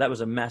was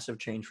a massive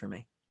change for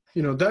me.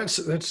 You know,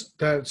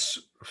 that's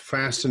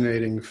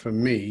fascinating for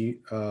me.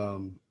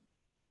 You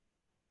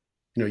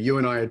know, you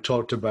and I had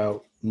talked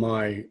about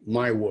my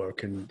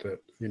work, and that,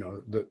 you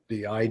know,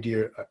 the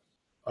idea,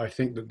 I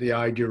think that the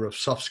idea of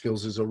soft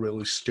skills is a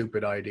really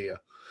stupid idea.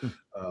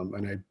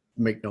 And I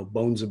make no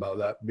bones about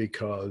that,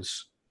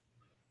 because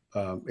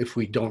if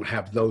we don't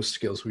have those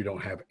skills, we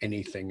don't have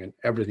anything, and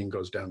everything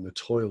goes down the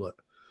toilet.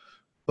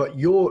 But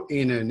you're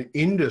in an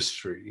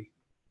industry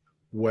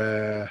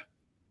where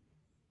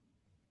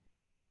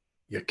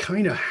you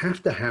kind of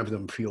have to have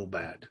them feel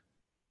bad,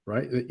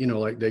 right? You know,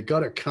 like they got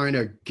to kind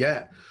of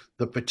get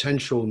the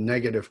potential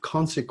negative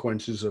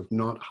consequences of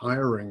not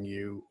hiring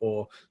you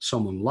or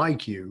someone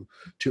like you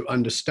to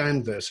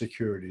understand their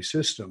security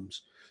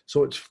systems.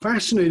 So it's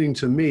fascinating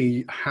to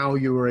me how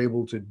you were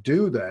able to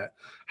do that.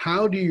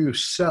 How do you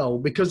sell?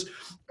 Because,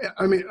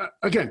 I mean,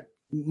 again,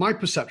 my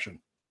perception,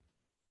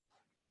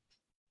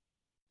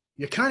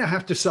 you kind of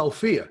have to sell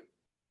fear.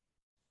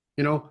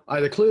 You know,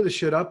 either clear the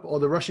shit up, or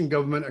the Russian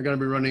government are going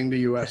to be running the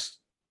U.S.,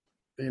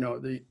 you know,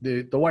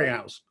 the White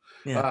House.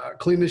 Yeah.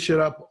 Clean this shit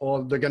up,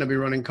 or they're going to be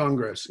running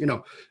Congress. You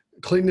know,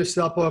 clean this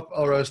stuff up,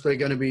 or else they're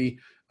going to be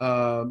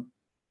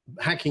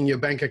hacking your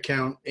bank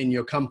account in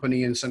your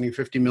company and sending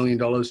 $50 million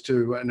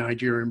to a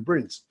Nigerian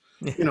prince.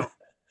 You know,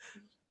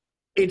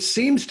 it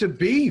seems to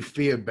be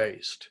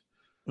fear-based.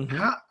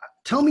 Mm-hmm.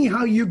 Tell me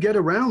how you get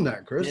around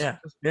that, Chris.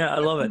 Yeah, I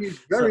love it. It's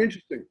very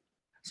interesting.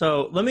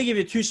 So let me give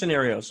you two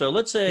scenarios. So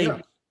let's say,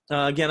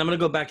 again, I'm going to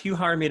go back. You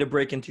hired me to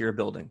break into your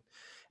building.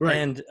 Right.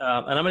 And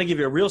I'm going to give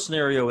you a real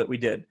scenario that we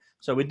did.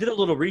 So we did a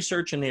little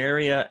research in the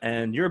area,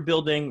 and your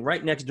building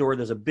right next door,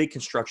 there's a big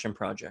construction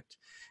project.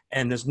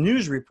 And this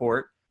news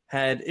report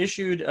had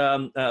issued,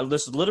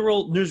 this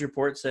literal news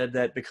report said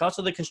that because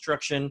of the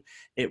construction,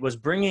 it was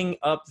bringing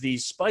up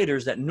these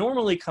spiders that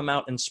normally come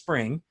out in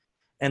spring,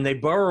 and they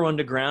burrow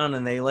underground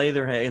and they lay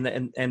their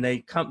egg, and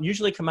they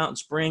usually come out in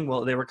spring.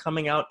 Well, they were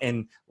coming out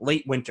in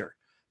late winter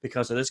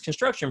because of this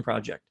construction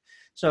project.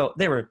 So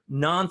they were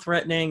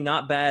non-threatening,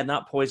 not bad,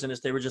 not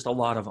poisonous. They were just a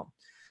lot of them.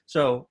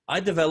 So I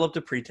developed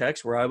a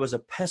pretext where I was a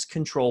pest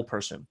control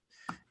person,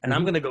 and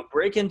I'm going to go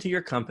break into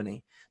your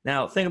company.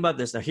 Now, think about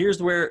this. Now, here's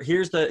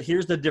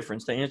the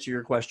difference to answer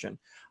your question.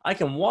 I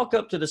can walk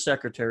up to the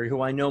secretary,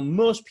 who I know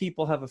most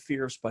people have a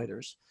fear of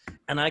spiders,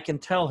 and I can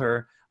tell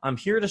her, I'm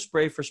here to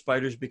spray for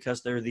spiders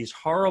because there are these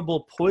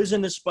horrible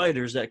poisonous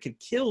spiders that could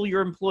kill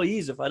your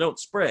employees if I don't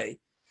spray.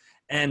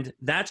 And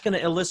that's going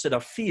to elicit a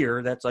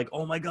fear that's like,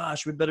 oh my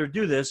gosh, we better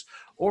do this.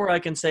 Or I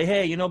can say,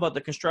 hey, you know about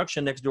the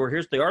construction next door?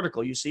 Here's the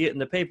article. You see it in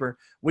the paper.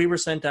 We were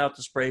sent out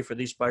to spray for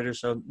these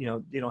spiders, so you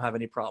know you don't have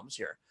any problems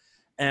here.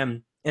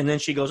 And then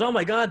she goes, oh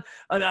my God,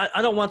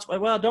 I don't want,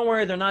 well, don't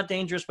worry, they're not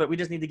dangerous, but we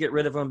just need to get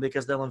rid of them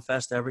because they'll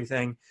infest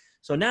everything.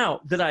 So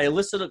now, did I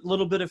elicit a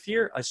little bit of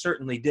fear? I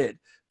certainly did.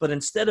 But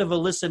instead of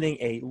eliciting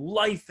a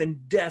life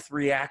and death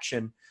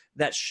reaction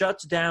that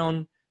shuts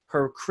down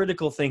her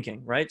critical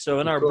thinking, right? So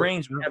in our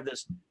brains, we have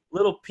this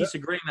little piece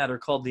of gray matter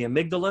called the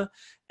amygdala,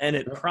 and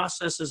it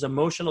processes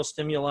emotional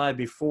stimuli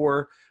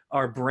before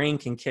our brain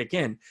can kick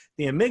in.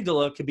 The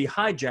amygdala can be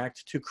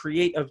hijacked to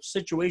create a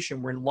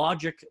situation where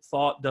logic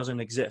thought doesn't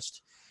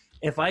exist.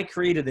 If I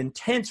created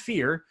intense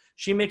fear,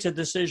 she makes a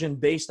decision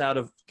based out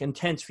of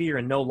intense fear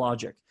and no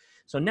logic.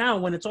 So now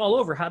when it's all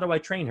over, how do I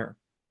train her?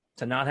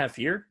 To not have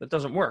fear? That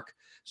doesn't work.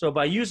 So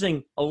by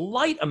using a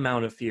light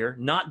amount of fear,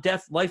 not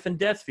death, life and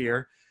death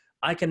fear,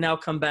 I can now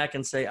come back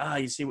and say,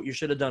 you see, what you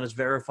should have done is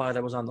verified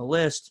I was on the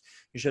list.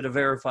 You should have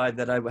verified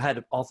that I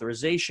had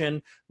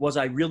authorization. Was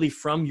I really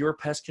from your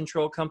pest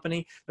control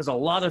company? There's a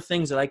lot of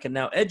things that I can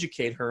now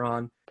educate her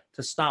on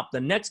to stop the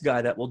next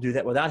guy that will do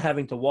that without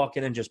having to walk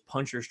in and just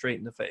punch her straight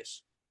in the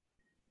face.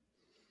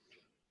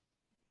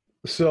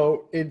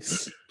 So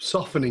it's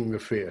softening the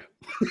fear.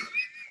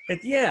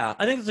 Yeah,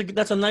 I think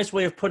that's a nice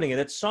way of putting it.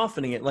 It's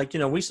softening it. Like, you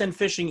know, we send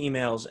phishing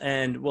emails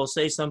and we'll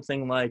say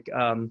something like,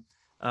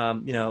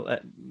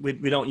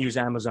 we don't use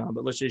Amazon,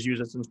 but let's just use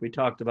it since we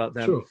talked about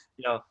them. Sure.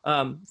 You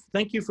know,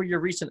 thank you for your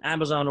recent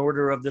Amazon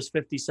order of this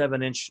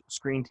 57-inch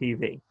screen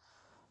TV.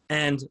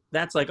 And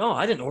that's like, oh,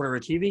 I didn't order a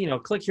TV. You know,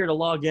 click here to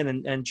log in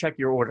and check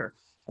your order.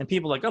 And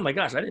people are like, oh my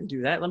gosh, I didn't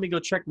do that. Let me go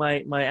check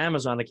my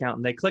Amazon account.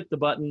 And they click the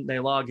button, they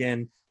log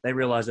in, they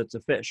realize it's a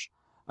phish.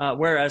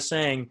 Whereas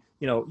saying,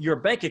 you know, your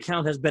bank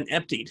account has been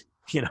emptied,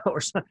 you know, or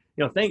you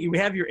know, thank you. We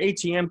have your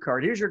ATM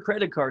card. Here's your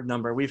credit card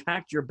number. We've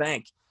hacked your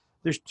bank.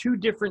 There's two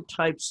different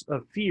types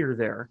of fear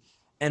there.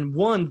 And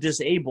one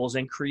disables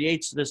and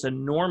creates this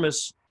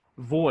enormous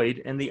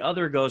void. And the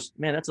other goes,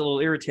 man, that's a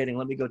little irritating.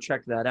 Let me go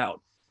check that out.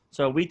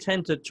 So we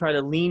tend to try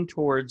to lean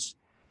towards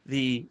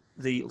the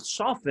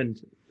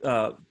softened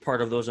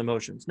part of those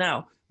emotions.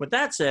 Now, with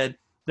that said,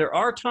 there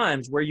are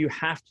times where you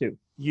have to,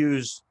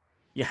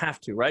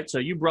 right? So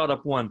you brought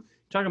up one.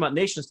 talking about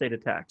nation state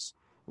attacks.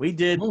 We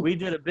did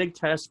a big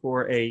test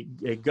for a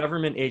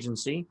government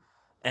agency,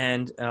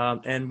 and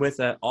with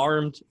an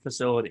armed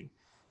facility.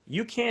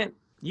 You can't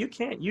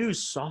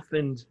use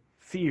softened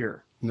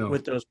fear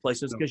with those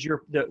places, because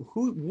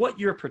what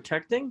you're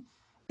protecting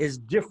is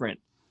different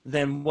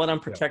than what I'm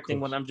protecting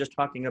when I'm just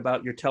talking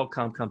about your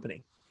telecom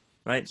company,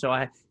 right?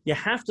 So you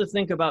have to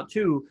think about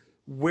too,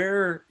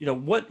 where,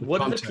 what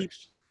are the people.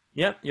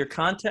 Yep, your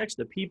context,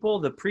 the people,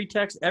 the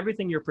pretext,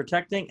 everything you're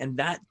protecting, and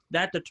that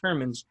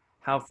determines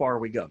how far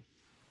we go.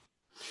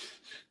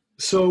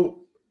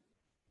 So,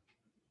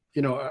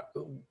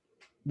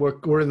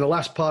 we're in the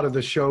last part of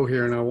the show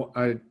here,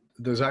 and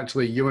there's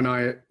actually, you and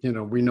I,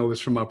 we know this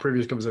from our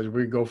previous conversation.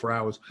 We could go for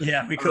hours.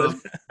 Yeah, we could.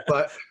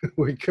 But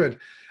we could.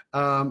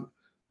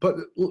 But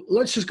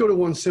let's just go to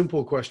one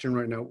simple question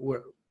right now.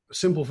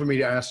 Simple for me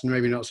to ask, and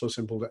maybe not so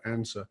simple to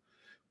answer,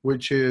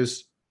 which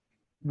is,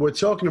 we're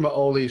talking about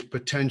all these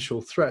potential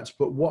threats,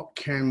 but what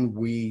can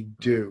we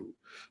do?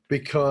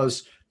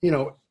 Because,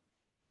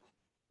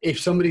 if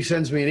somebody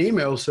sends me an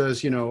email,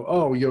 says,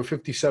 oh, your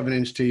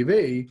 57-inch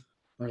TV,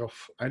 I go,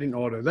 I didn't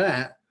order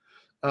that.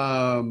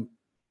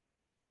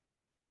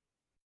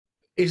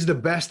 Is the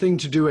best thing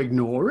to do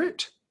ignore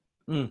it?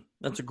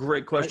 That's a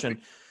great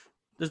question.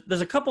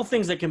 There's a couple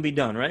things that can be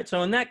done, right?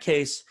 So in that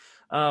case,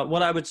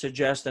 what I would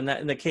suggest, in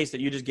the case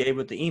that you just gave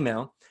with the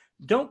email,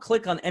 don't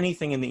click on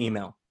anything in the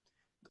email.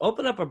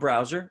 Open up a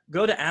browser,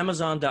 go to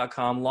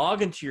Amazon.com,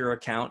 log into your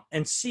account,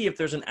 and see if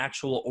there's an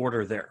actual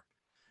order there.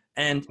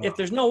 And if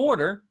there's no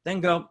order, then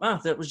go,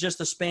 that was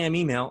just a spam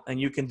email, and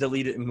you can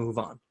delete it and move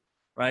on,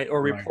 right?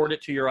 Or report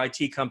it to your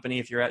IT company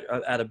if you're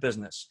at a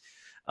business.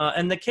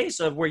 In the case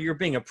of where you're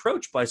being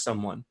approached by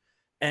someone,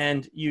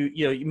 and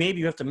maybe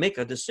you have to make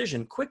a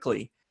decision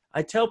quickly,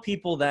 I tell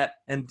people that,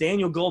 and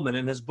Daniel Goleman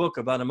in his book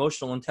about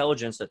emotional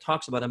intelligence that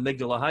talks about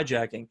amygdala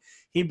hijacking,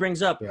 he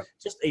brings up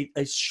just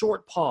a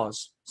short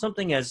pause,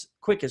 something as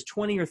quick as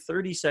 20 or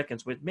 30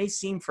 seconds, which may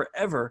seem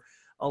forever,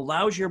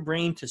 allows your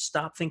brain to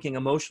stop thinking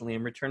emotionally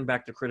and return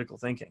back to critical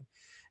thinking.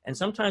 And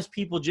sometimes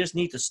people just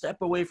need to step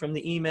away from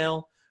the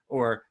email,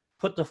 or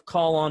put the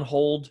call on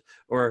hold,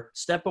 or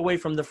step away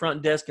from the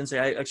front desk and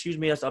say, excuse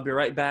me, yes, I'll be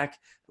right back.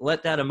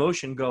 Let that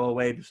emotion go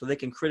away so they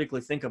can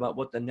critically think about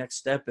what the next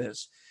step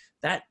is.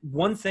 That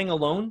one thing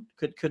alone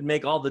could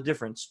make all the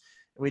difference.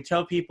 And we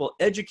tell people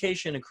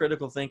education and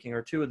critical thinking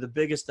are two of the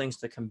biggest things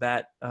to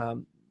combat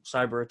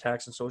cyber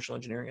attacks and social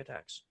engineering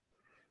attacks.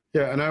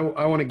 Yeah, and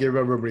I want to give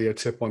everybody a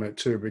tip on it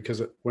too,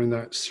 because when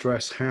that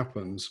stress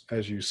happens,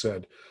 as you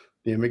said,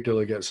 the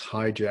amygdala gets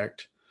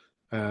hijacked.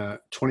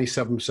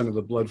 27% of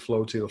the blood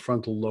flow to the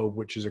frontal lobe,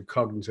 which is a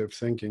cognitive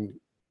thinking,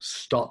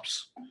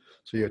 stops.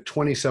 So you're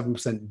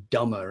 27%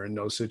 dumber in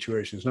those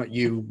situations. Not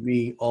you,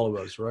 me, all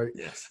of us, right?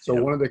 Yes. So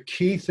one of the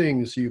key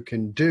things you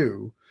can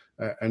do,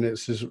 and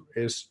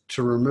is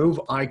to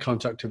remove eye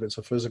contact if it's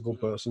a physical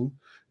person,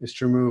 is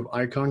to remove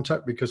eye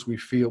contact because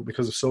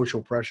of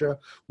social pressure,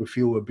 we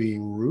feel we're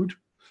being rude.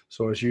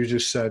 So as you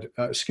just said,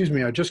 excuse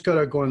me, I just got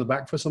to go in the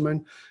back for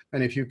something.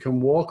 And if you can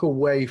walk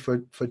away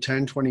for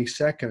 10, 20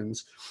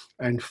 seconds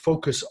and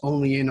focus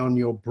only in on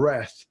your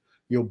breath,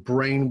 your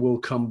brain will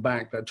come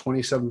back, that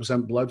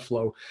 27% blood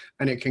flow,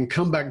 and it can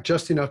come back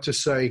just enough to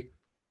say,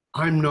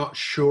 I'm not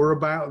sure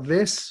about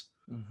this.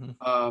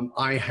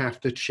 I have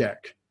to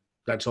check.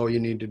 That's all you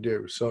need to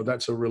do. So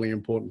that's a really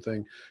important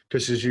thing,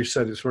 because as you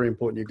said, it's very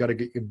important. You've got to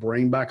get your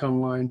brain back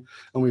online,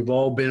 and we've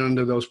all been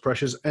under those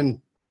pressures.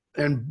 And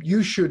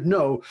you should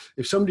know,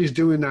 if somebody's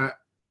doing that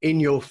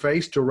in your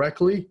face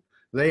directly,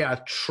 they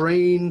are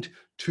trained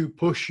to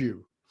push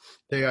you.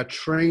 They are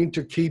trained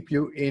to keep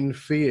you in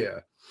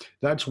fear.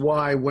 That's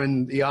why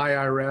when the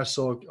IRS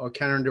or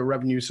Canada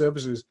Revenue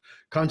Services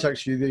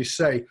contacts you, they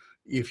say,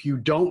 if you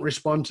don't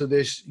respond to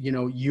this,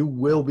 you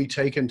will be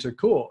taken to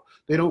court.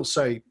 They don't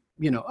say,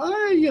 it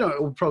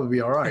will probably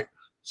be all right.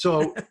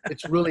 So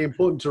it's really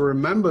important to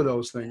remember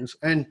those things.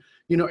 And,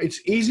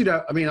 it's easy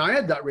to, I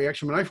had that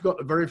reaction when I forgot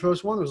the very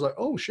first one. I was like,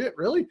 oh shit,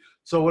 really?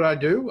 So what I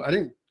do, I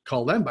didn't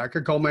call them back. I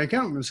called my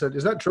accountant and said,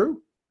 is that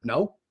true?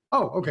 No.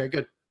 Oh, okay,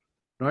 good.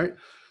 Right.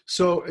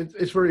 So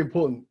it's very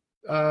important.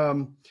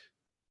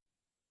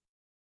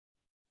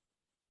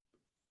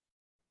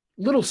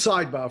 Little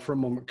sidebar for a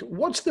moment.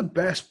 What's the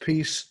best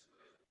piece?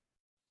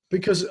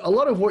 Because a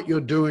lot of what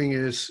you're doing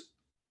is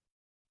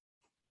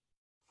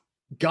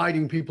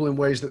guiding people in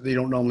ways that they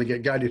don't normally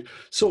get guided.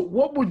 So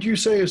what would you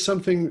say is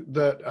something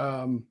that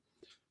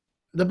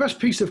the best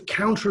piece of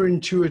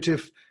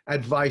counterintuitive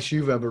advice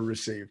you've ever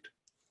received?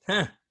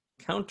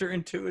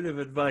 Counterintuitive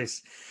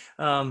advice.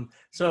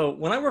 So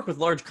when I work with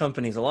large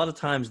companies, a lot of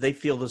times they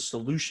feel the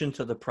solution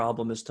to the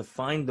problem is to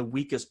find the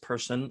weakest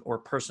person or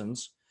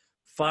persons,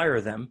 fire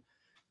them,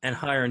 and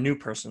hire new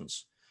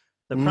persons.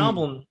 The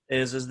problem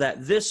is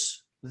that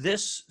this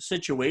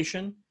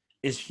situation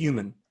is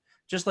human.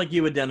 just like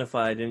you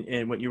identified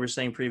in what you were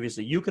saying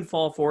previously, you can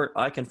fall for it.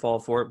 I can fall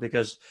for it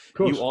because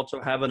you also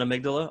have an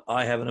amygdala.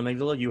 I have an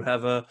amygdala. You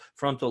have a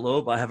frontal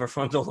lobe. I have a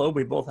frontal lobe.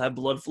 We both have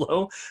blood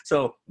flow.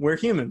 So we're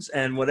humans.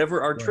 And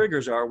whatever our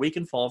triggers are, we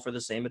can fall for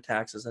the same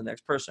attacks as the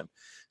next person.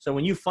 So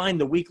when you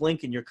find the weak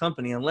link in your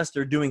company, unless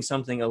they're doing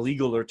something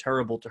illegal or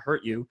terrible to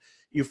hurt you,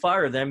 you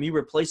fire them, you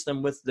replace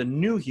them with the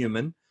new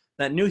human.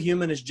 That new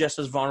human is just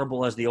as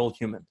vulnerable as the old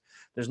human.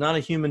 There's not a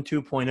human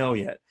 2.0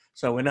 yet.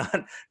 So we're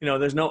not,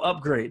 there's no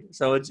upgrade.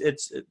 So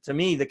it's to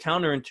me, the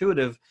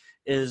counterintuitive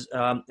is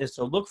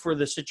to look for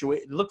the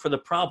situation, look for the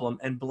problem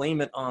and blame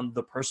it on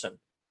the person,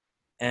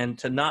 and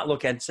to not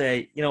look and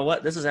say, you know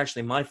what, this is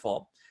actually my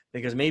fault,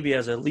 because maybe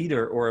as a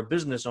leader or a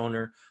business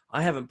owner,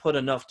 I haven't put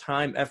enough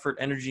time, effort,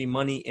 energy,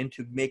 money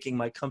into making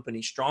my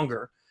company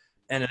stronger.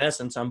 And in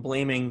essence, I'm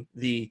blaming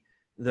the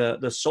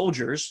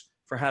soldiers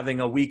for having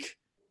a weak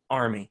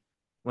army,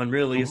 when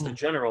really it's the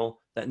general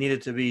that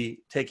needed to be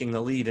taking the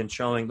lead and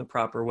showing the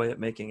proper way of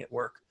making it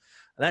work.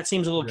 And that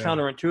seems a little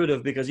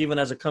counterintuitive, because even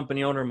as a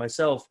company owner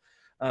myself,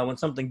 when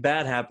something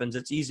bad happens,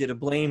 it's easy to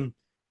blame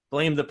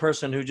the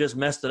person who just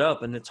messed it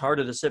up. And it's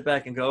harder to sit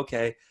back and go,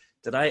 okay,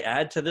 did I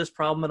add to this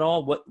problem at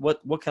all?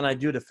 What can I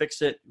do to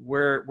fix it?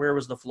 Where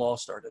was the flaw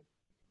started?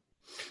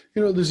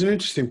 There's an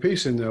interesting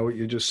piece in there, what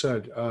you just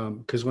said,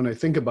 because when I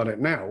think about it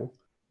now,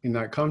 in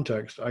that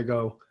context, I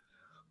go,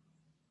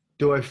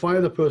 do I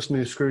fire the person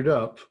who screwed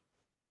up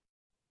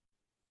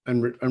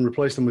and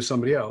replace them with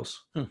somebody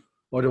else?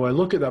 Or do I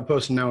look at that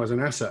person now as an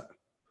asset?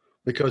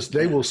 Because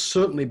they will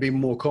certainly be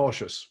more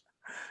cautious.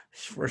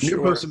 For sure.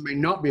 New person may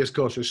not be as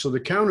cautious. So the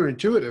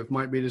counterintuitive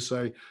might be to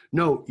say,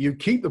 no, you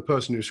keep the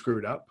person who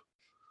screwed up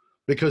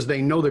because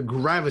they know the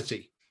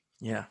gravity.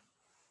 Yeah.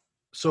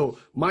 So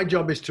my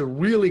job is to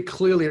really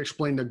clearly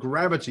explain the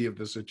gravity of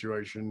the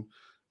situation,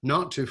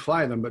 not to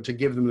fire them, but to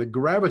give them the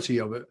gravity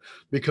of it,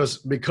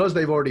 because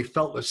they've already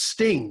felt the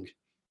sting.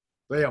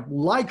 They are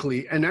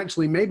likely, and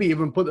actually maybe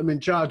even put them in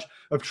charge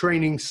of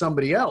training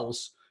somebody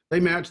else. They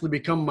may actually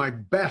become my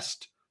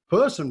best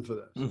person for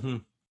this. Mm-hmm.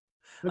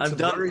 I've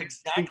done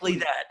exactly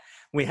that.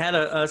 We had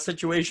a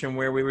situation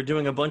where we were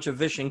doing a bunch of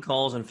phishing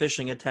calls and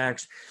phishing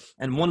attacks,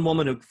 and one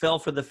woman who fell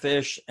for the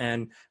fish,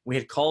 and we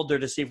had called her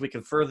to see if we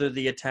could further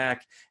the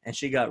attack, and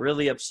she got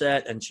really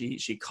upset, and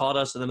she caught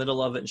us in the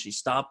middle of it, and she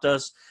stopped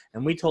us,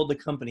 and we told the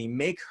company,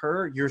 make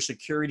her your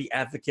security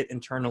advocate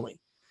internally.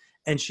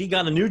 And she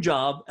got a new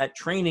job at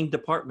training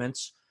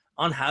departments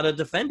on how to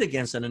defend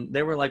against it. And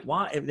they were like,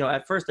 why?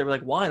 At first they were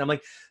like, why? And I'm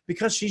like,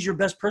 because she's your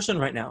best person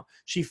right now.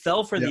 She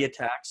fell for the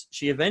attacks.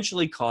 She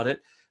eventually caught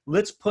it.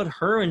 Let's put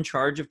her in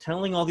charge of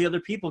telling all the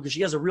other people, because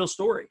she has a real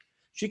story.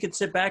 She could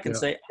sit back and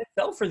say, I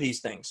fell for these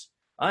things.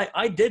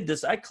 I did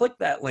this. I clicked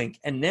that link,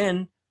 and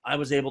then I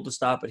was able to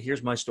stop it.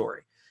 Here's my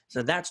story.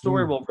 So that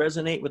story will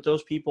resonate with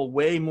those people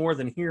way more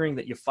than hearing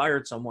that you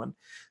fired someone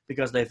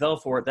because they fell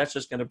for it. That's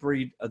just going to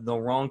breed the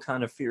wrong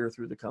kind of fear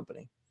through the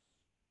company.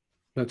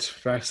 That's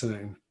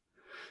fascinating.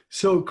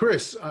 So,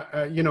 Chris,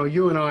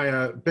 you and I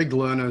are big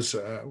learners.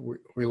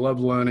 We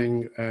love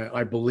learning.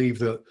 I believe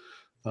that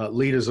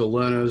leaders are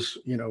learners,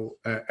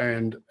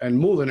 and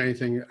more than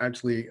anything,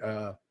 actually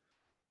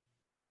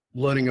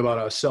learning about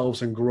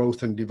ourselves and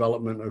growth and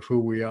development of who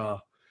we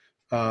are.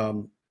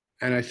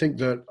 And I think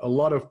that a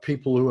lot of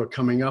people who are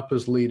coming up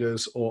as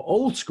leaders or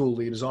old school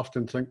leaders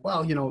often think,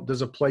 well,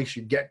 there's a place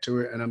you get to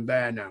it and I'm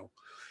there now.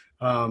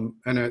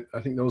 And I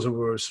think those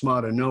who are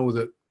smarter know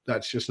that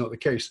that's just not the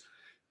case.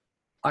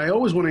 I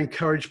always want to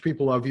encourage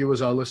people, our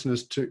viewers, our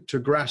listeners, to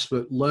grasp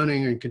that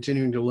learning and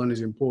continuing to learn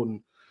is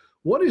important.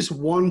 What is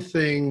one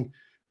thing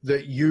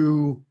that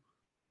you're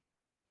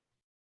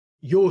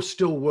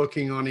still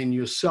working on in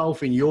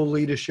yourself, in your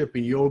leadership,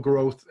 in your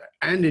growth,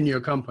 and in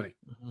your company?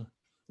 Mm-hmm.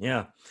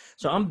 Yeah.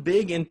 So I'm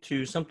big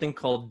into something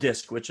called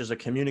DISC, which is a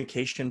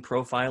communication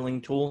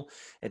profiling tool.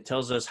 It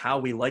tells us how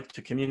we like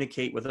to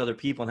communicate with other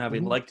people and how we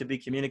like to be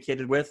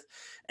communicated with.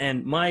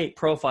 And my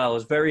profile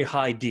is very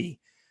high D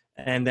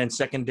and then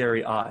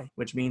secondary I,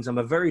 which means I'm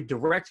a very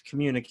direct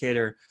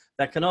communicator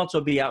that can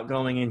also be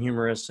outgoing and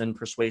humorous and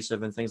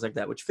persuasive and things like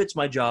that, which fits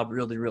my job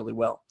really, really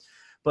well.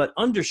 But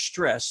under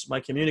stress, my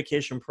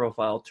communication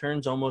profile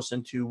turns almost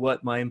into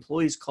what my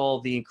employees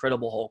call the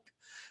Incredible Hulk.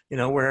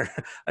 Where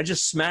I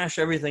just smash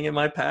everything in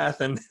my path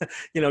and,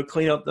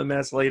 clean up the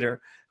mess later.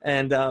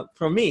 And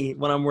for me,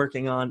 what I'm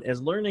working on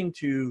is learning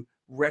to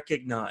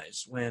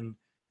recognize when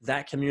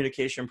that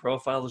communication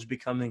profile is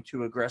becoming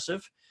too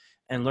aggressive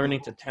and learning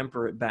to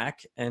temper it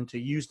back and to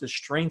use the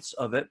strengths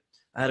of it.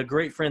 I had a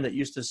great friend that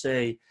used to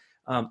say,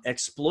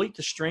 exploit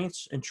the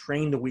strengths and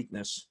train the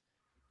weakness.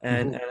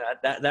 And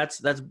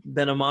that's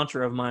been a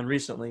mantra of mine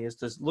recently, is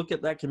to look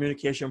at that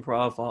communication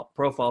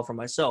profile for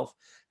myself.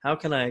 How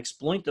can I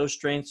exploit those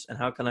strengths, and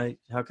how can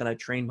I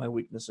train my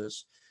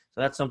weaknesses?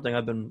 So that's something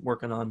I've been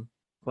working on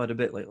quite a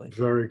bit lately.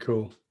 Very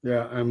cool.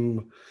 Yeah,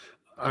 I'm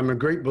a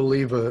great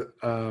believer.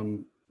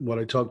 What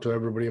I talk to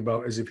everybody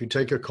about is, if you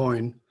take a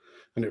coin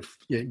and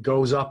it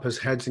goes up as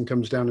heads and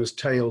comes down as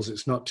tails,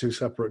 it's not two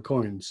separate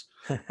coins.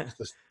 It's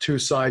the two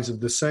sides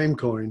of the same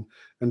coin,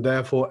 and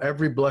therefore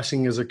every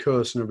blessing is a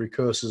curse and every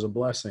curse is a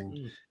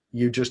blessing.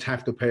 You just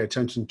have to pay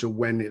attention to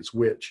when it's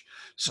which.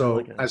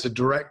 So as a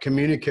direct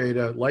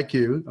communicator like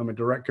you, I'm a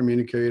direct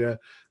communicator.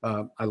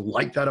 I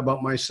like that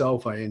about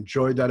myself. I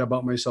enjoy that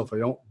about myself. I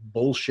don't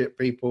bullshit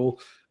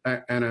people,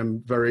 and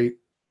I'm very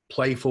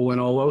playful and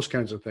all those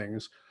kinds of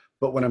things.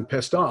 But when I'm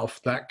pissed off,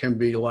 that can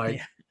be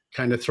like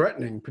kind of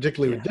threatening,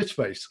 particularly with ditch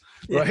face,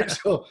 right?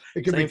 So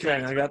it can same be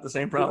thing. I got the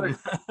same problem.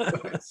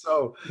 Right.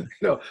 So,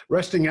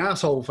 resting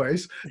asshole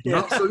face,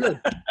 not so good.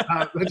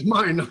 That's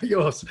mine, not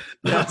yours.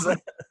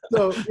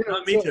 So,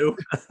 me too.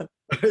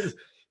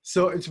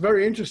 So it's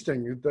very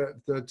interesting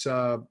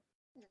that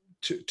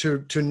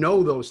to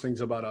know those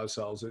things about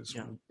ourselves.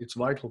 It's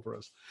vital for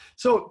us.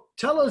 So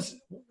tell us,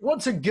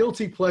 what's a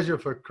guilty pleasure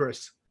for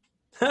Chris?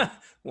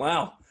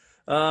 Wow.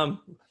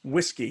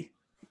 Whiskey.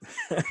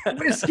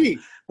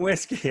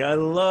 Whiskey. I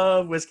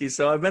love whiskey.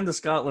 So I've been to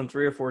Scotland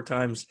 3 or 4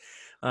 times.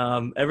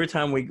 Every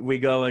time we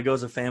go, I go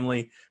as a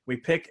family. We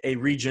pick a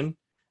region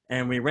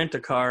and we rent a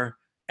car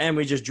and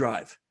we just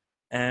drive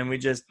and we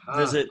just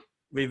visit.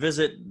 We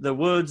visit the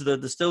woods, the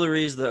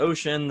distilleries, the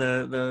ocean,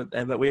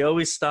 but we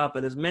always stop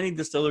at as many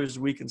distilleries as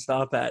we can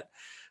stop at.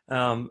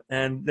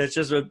 And that's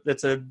just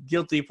it's a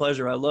guilty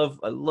pleasure. I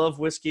love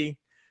whiskey.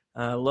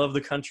 I love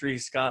the country,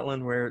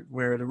 Scotland,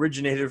 where it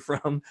originated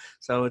from.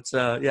 So it's,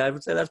 I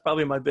would say that's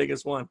probably my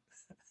biggest one.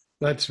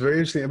 That's very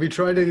interesting. Have you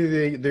tried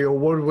any of the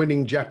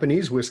award-winning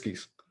Japanese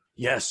whiskeys?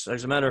 Yes.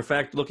 As a matter of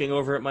fact, looking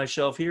over at my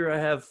shelf here, I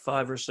have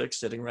 5 or 6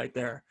 sitting right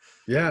there.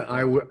 Yeah,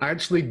 I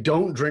actually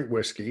don't drink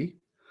whiskey.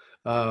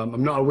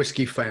 I'm not a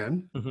whiskey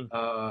fan.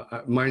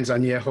 Mine's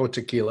añejo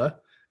tequila.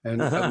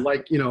 And I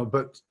like,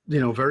 but,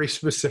 very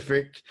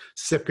specific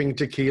sipping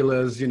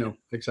tequilas,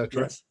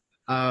 etc. Yes.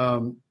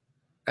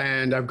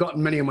 And I've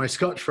gotten many of my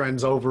Scotch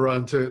friends over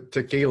onto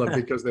tequila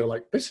because they're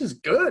like, this is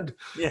good.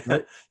 Yeah.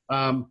 Right?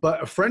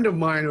 But a friend of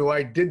mine who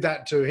I did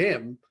that to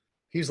him,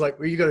 he's like,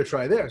 well, you got to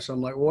try this.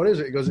 I'm like, what is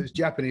it? He goes, it's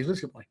Japanese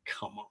whiskey. I'm like,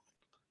 come on.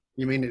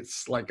 You mean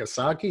it's like a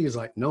sake? He's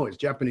like, no, it's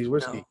Japanese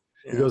whiskey. No.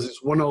 Yeah. He goes,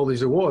 it's won all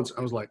these awards.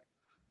 I was like,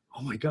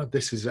 oh my God,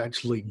 this is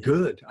actually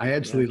good. I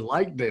actually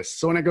like this.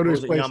 So when I go to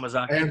his place,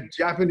 I have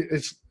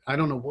Japanese, I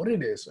don't know what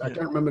it is. I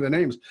can't remember the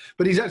names,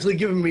 but he's actually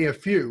given me a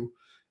few.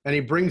 And he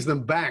brings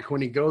them back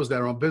when he goes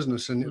there on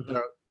business, and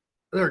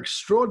they're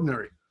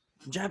extraordinary.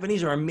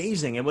 Japanese are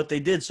amazing at what they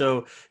did. So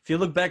if you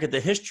look back at the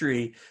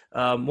history,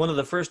 one of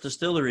the first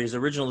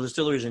original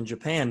distilleries in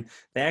Japan,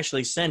 they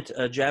actually sent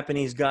a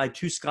Japanese guy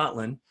to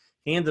Scotland.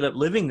 He ended up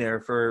living there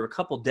for a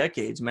couple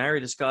decades,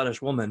 married a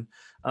Scottish woman,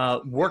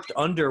 worked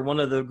under one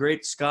of the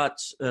great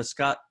Scotch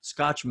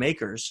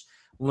makers,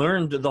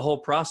 learned the whole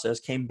process,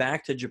 came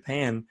back to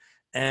Japan,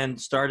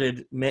 and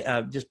started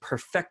just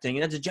perfecting.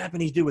 That's what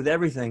Japanese do with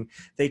everything.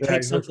 They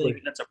take something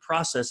that's a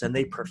process and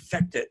they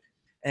perfect it.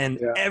 And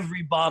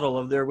every bottle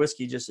of their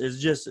whiskey it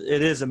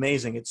is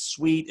amazing. It's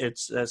sweet.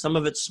 It's some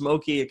of it's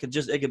smoky. It could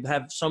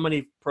have so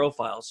many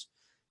profiles.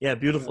 Yeah,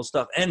 beautiful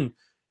stuff. And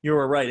you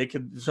were right.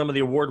 Some of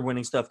the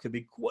award-winning stuff could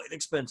be quite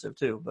expensive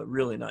too, but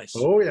really nice.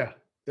 Oh yeah.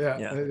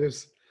 It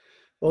is.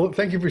 Well,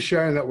 thank you for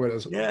sharing that with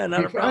us. Yeah,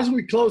 not a problem. As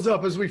we close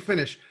up, as we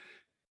finish,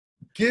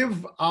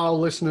 give our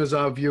listeners,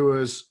 our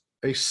viewers,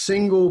 a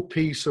single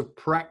piece of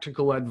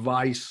practical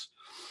advice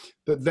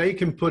that they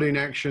can put in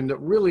action that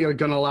really are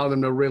going to allow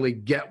them to really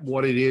get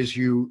what it is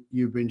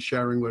you've been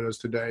sharing with us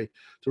today,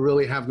 to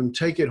really have them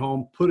take it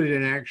home, put it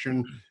in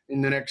action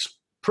in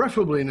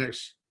preferably in the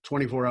next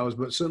 24 hours,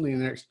 but certainly in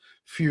the next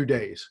few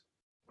days.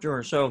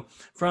 Sure. So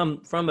from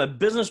a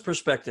business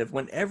perspective,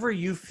 whenever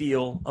you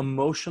feel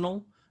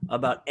emotional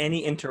about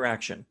any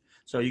interaction,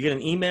 so you get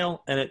an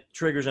email and it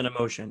triggers an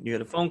emotion. You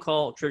get a phone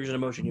call, it triggers an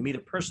emotion. You meet a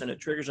person, it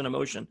triggers an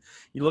emotion.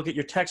 You look at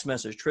your text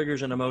message,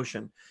 triggers an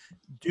emotion.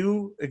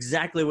 Do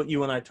exactly what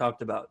you and I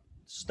talked about.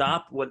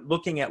 Stop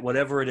looking at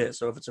whatever it is.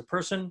 So if it's a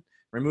person,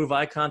 remove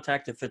eye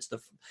contact. If it's the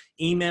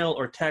email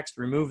or text,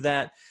 remove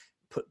that.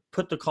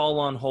 Put the call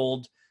on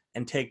hold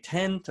and take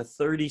 10 to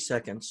 30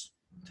 seconds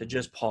to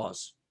just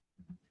pause.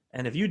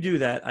 And if you do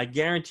that, I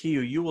guarantee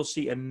you will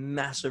see a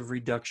massive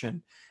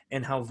reduction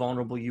in how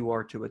vulnerable you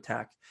are to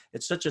attack.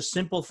 It's such a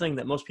simple thing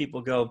that most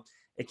people go,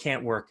 it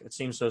can't work. It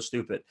seems so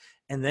stupid.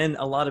 And then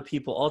a lot of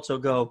people also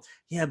go,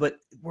 yeah, but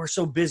we're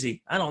so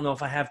busy. I don't know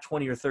if I have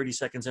 20 or 30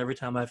 seconds every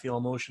time I feel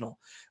emotional.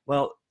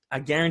 Well, I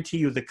guarantee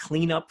you the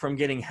cleanup from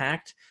getting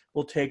hacked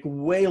will take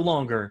way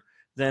longer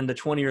than the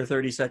 20 or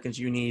 30 seconds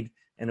you need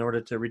in order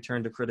to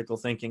return to critical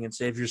thinking and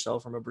save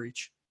yourself from a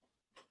breach.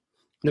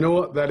 You know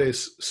what? That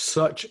is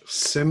such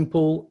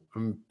simple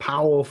and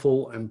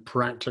powerful and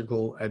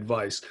practical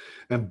advice.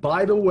 And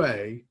by the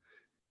way,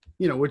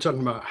 we're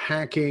talking about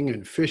hacking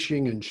and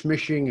phishing and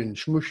smishing and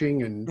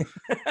smushing and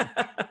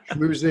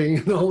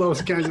schmoozing and all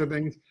those kinds of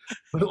things.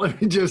 But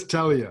let me just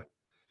tell you,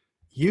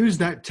 use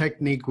that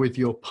technique with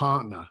your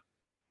partner.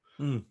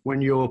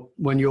 When your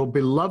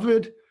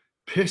beloved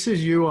pisses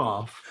you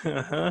off,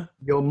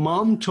 your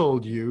mom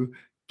told you,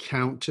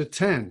 count to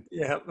 10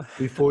 Yep.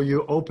 before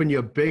you open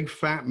your big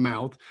fat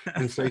mouth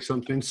and say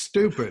something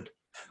stupid.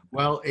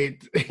 Well,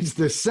 it's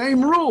the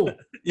same rule.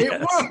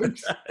 Yes. It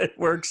works. It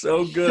works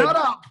so good. Shut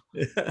up.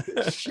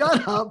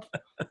 Shut up.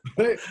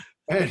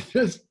 And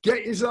just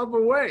get yourself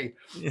away.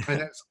 Yeah. And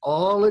that's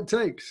all it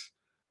takes.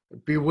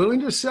 Be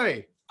willing to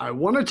say, I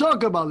want to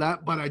talk about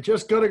that, but I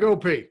just got to go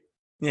pee.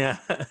 Yeah.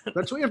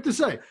 That's what you have to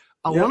say.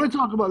 I want to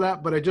talk about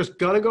that, but I just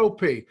got to go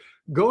pee.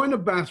 Go in the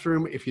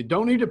bathroom. If you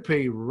don't need to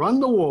pee, run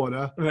the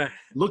water, Right.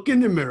 look in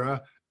the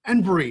mirror,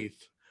 and breathe.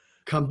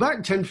 Come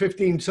back 10,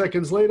 15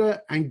 seconds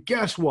later, and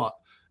guess what?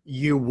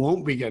 You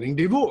won't be getting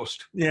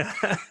divorced. Yeah.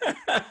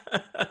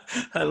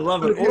 I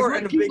love But it. if Or you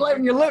in a keep big,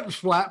 letting your lips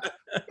flap,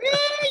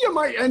 you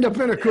might end up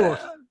in a court.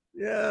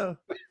 yeah.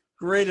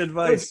 Great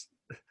advice.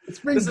 It's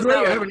been This is great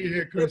how- having you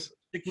here, Chris.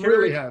 The It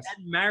really Carriage has.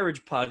 and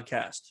Marriage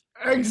podcast.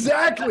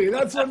 Exactly.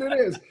 That's what it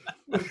is.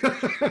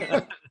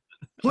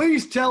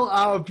 Please tell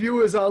our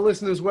viewers, our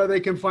listeners, where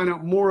they can find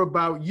out more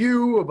about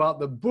you, about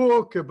the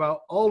book,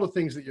 about all the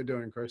things that you're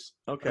doing, Chris.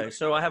 Okay,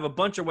 so I have a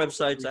bunch of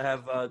websites. I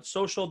have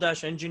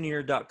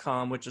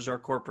social-engineer.com, which is our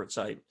corporate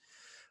site.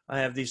 I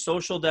have the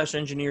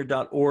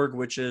social-engineer.org,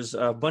 which is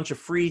a bunch of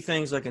free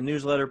things like a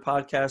newsletter,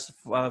 podcast,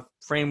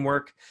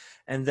 framework.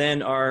 And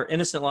then our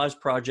Innocent Lives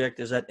project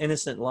is at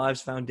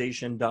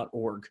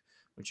innocentlivesfoundation.org,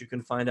 which you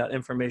can find out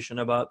information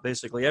about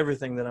basically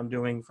everything that I'm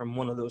doing from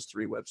one of those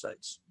three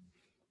websites.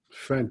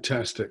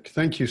 Fantastic.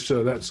 Thank you,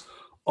 sir. That's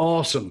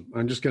awesome.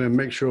 I'm just going to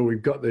make sure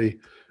we've got the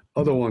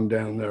other one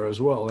down there as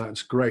well.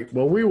 That's great.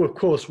 Well, we will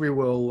post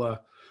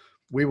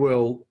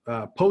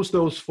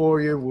those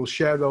for you. We'll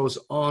share those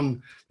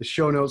on the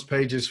show notes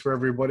pages for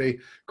everybody.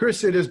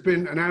 Chris, it has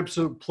been an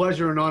absolute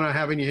pleasure and honor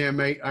having you here,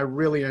 mate. I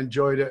really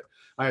enjoyed it.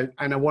 And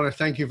I want to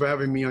thank you for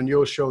having me on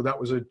your show. That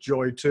was a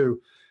joy too.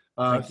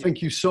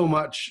 Thank you so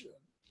much.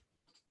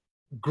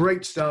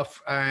 Great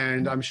stuff.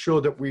 And I'm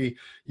sure that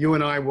you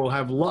and I will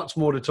have lots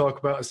more to talk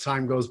about as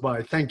time goes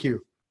by. Thank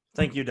you.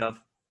 Thank you,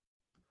 Dov.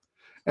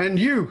 And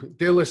you,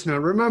 dear listener,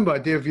 remember,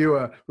 dear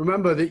viewer,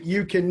 remember that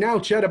you can now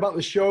chat about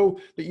the show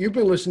that you've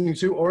been listening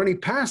to or any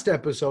past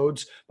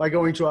episodes by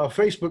going to our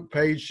Facebook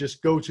page.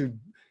 Just go to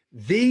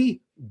the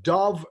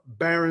Dov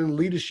Baron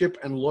Leadership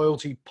and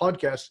Loyalty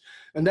Podcast.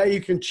 And there you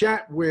can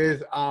chat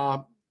with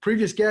our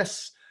previous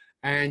guests,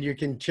 and you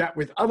can chat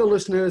with other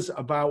listeners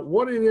about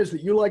what it is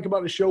that you like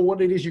about the show,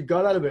 what it is you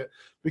got out of it.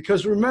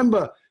 Because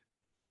remember,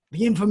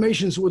 the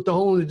information's with the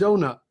hole in the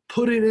donut.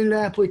 Put it in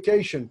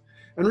application.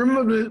 And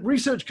remember, the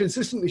research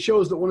consistently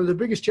shows that one of the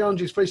biggest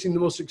challenges facing the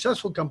most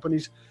successful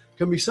companies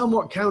can be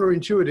somewhat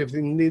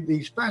counterintuitive.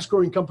 These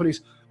fast-growing companies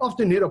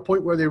often hit a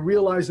point where they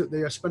realize that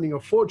they are spending a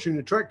fortune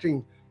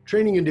attracting,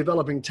 training, and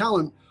developing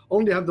talent,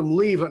 only to have them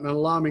leave at an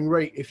alarming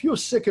rate. If you're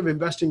sick of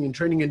investing in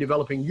training and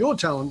developing your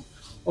talent,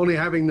 only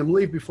having them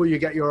leave before you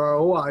get your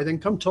ROI, then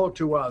come talk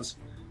to us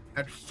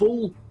at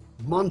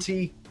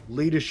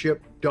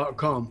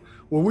fullmontyleadership.com,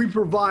 where we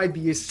provide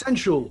the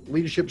essential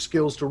leadership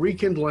skills to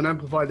rekindle and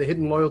amplify the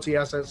hidden loyalty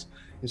assets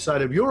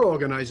inside of your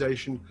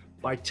organization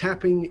by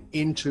tapping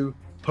into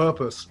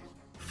purpose.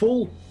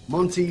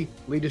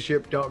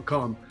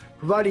 fullmontyleadership.com,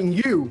 providing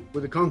you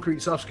with the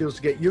concrete soft skills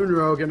to get you and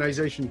your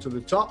organization to the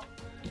top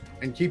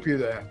and keep you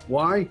there.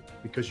 Why?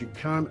 Because you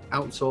can't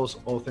outsource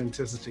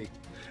authenticity.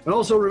 And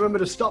also remember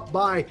to stop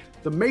by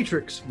the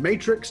Matrix,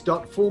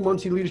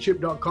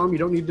 matrix.fullmontyleadership.com. You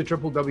don't need the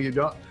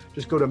www.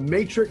 Just go to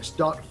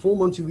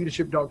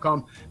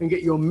matrix.fullmontyleadership.com and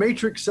get your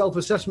Matrix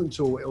self-assessment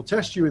tool. It'll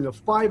test you in the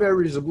 5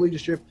 areas of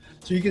leadership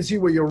so you can see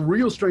where your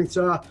real strengths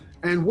are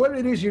and what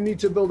it is you need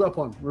to build up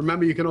on.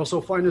 Remember, you can also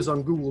find us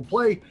on Google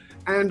Play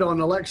and on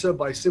Alexa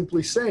by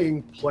simply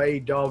saying, play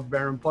Dov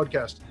Baron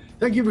Podcast.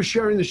 Thank you for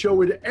sharing the show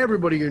with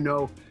everybody you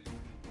know.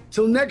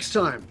 Till next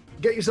time.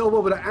 Get yourself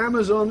over to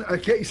Amazon,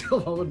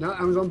 not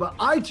Amazon, but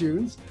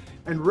iTunes,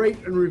 and rate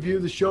and review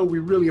the show. We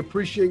really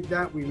appreciate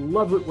that. We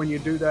love it when you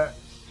do that.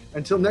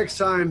 Until next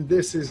time,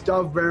 this is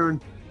Dov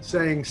Baron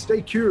saying,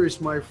 stay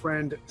curious, my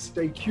friend.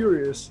 Stay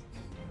curious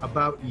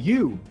about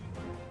you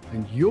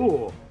and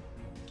your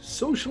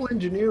social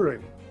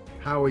engineering.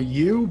 How are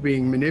you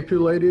being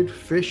manipulated,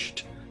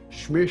 fished,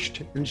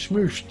 schmished, and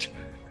schmooshed?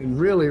 And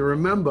really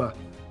remember,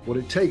 what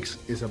it takes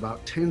is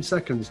about 10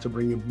 seconds to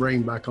bring your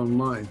brain back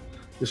online.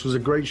 This was a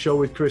great show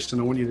with Chris,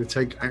 and I want you to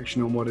take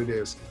action on what it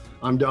is.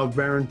 I'm Dov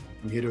Baron.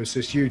 I'm here to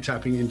assist you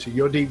tapping into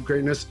your deep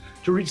greatness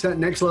to reach that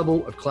next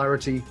level of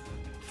clarity,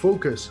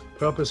 focus,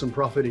 purpose, and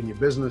profit in your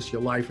business,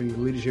 your life, and your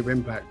leadership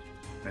impact.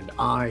 And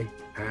I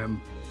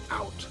am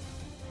out.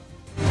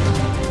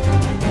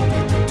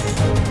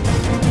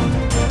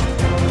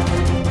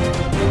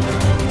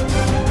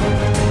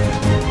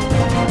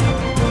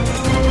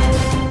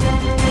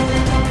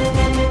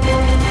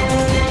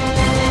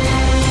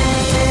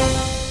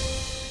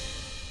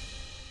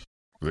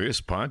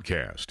 This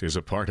podcast is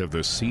a part of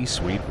the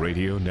C-Suite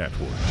Radio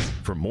Network.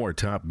 For more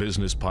top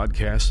business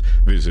podcasts,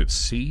 visit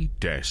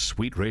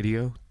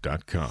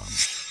c-suiteradio.com.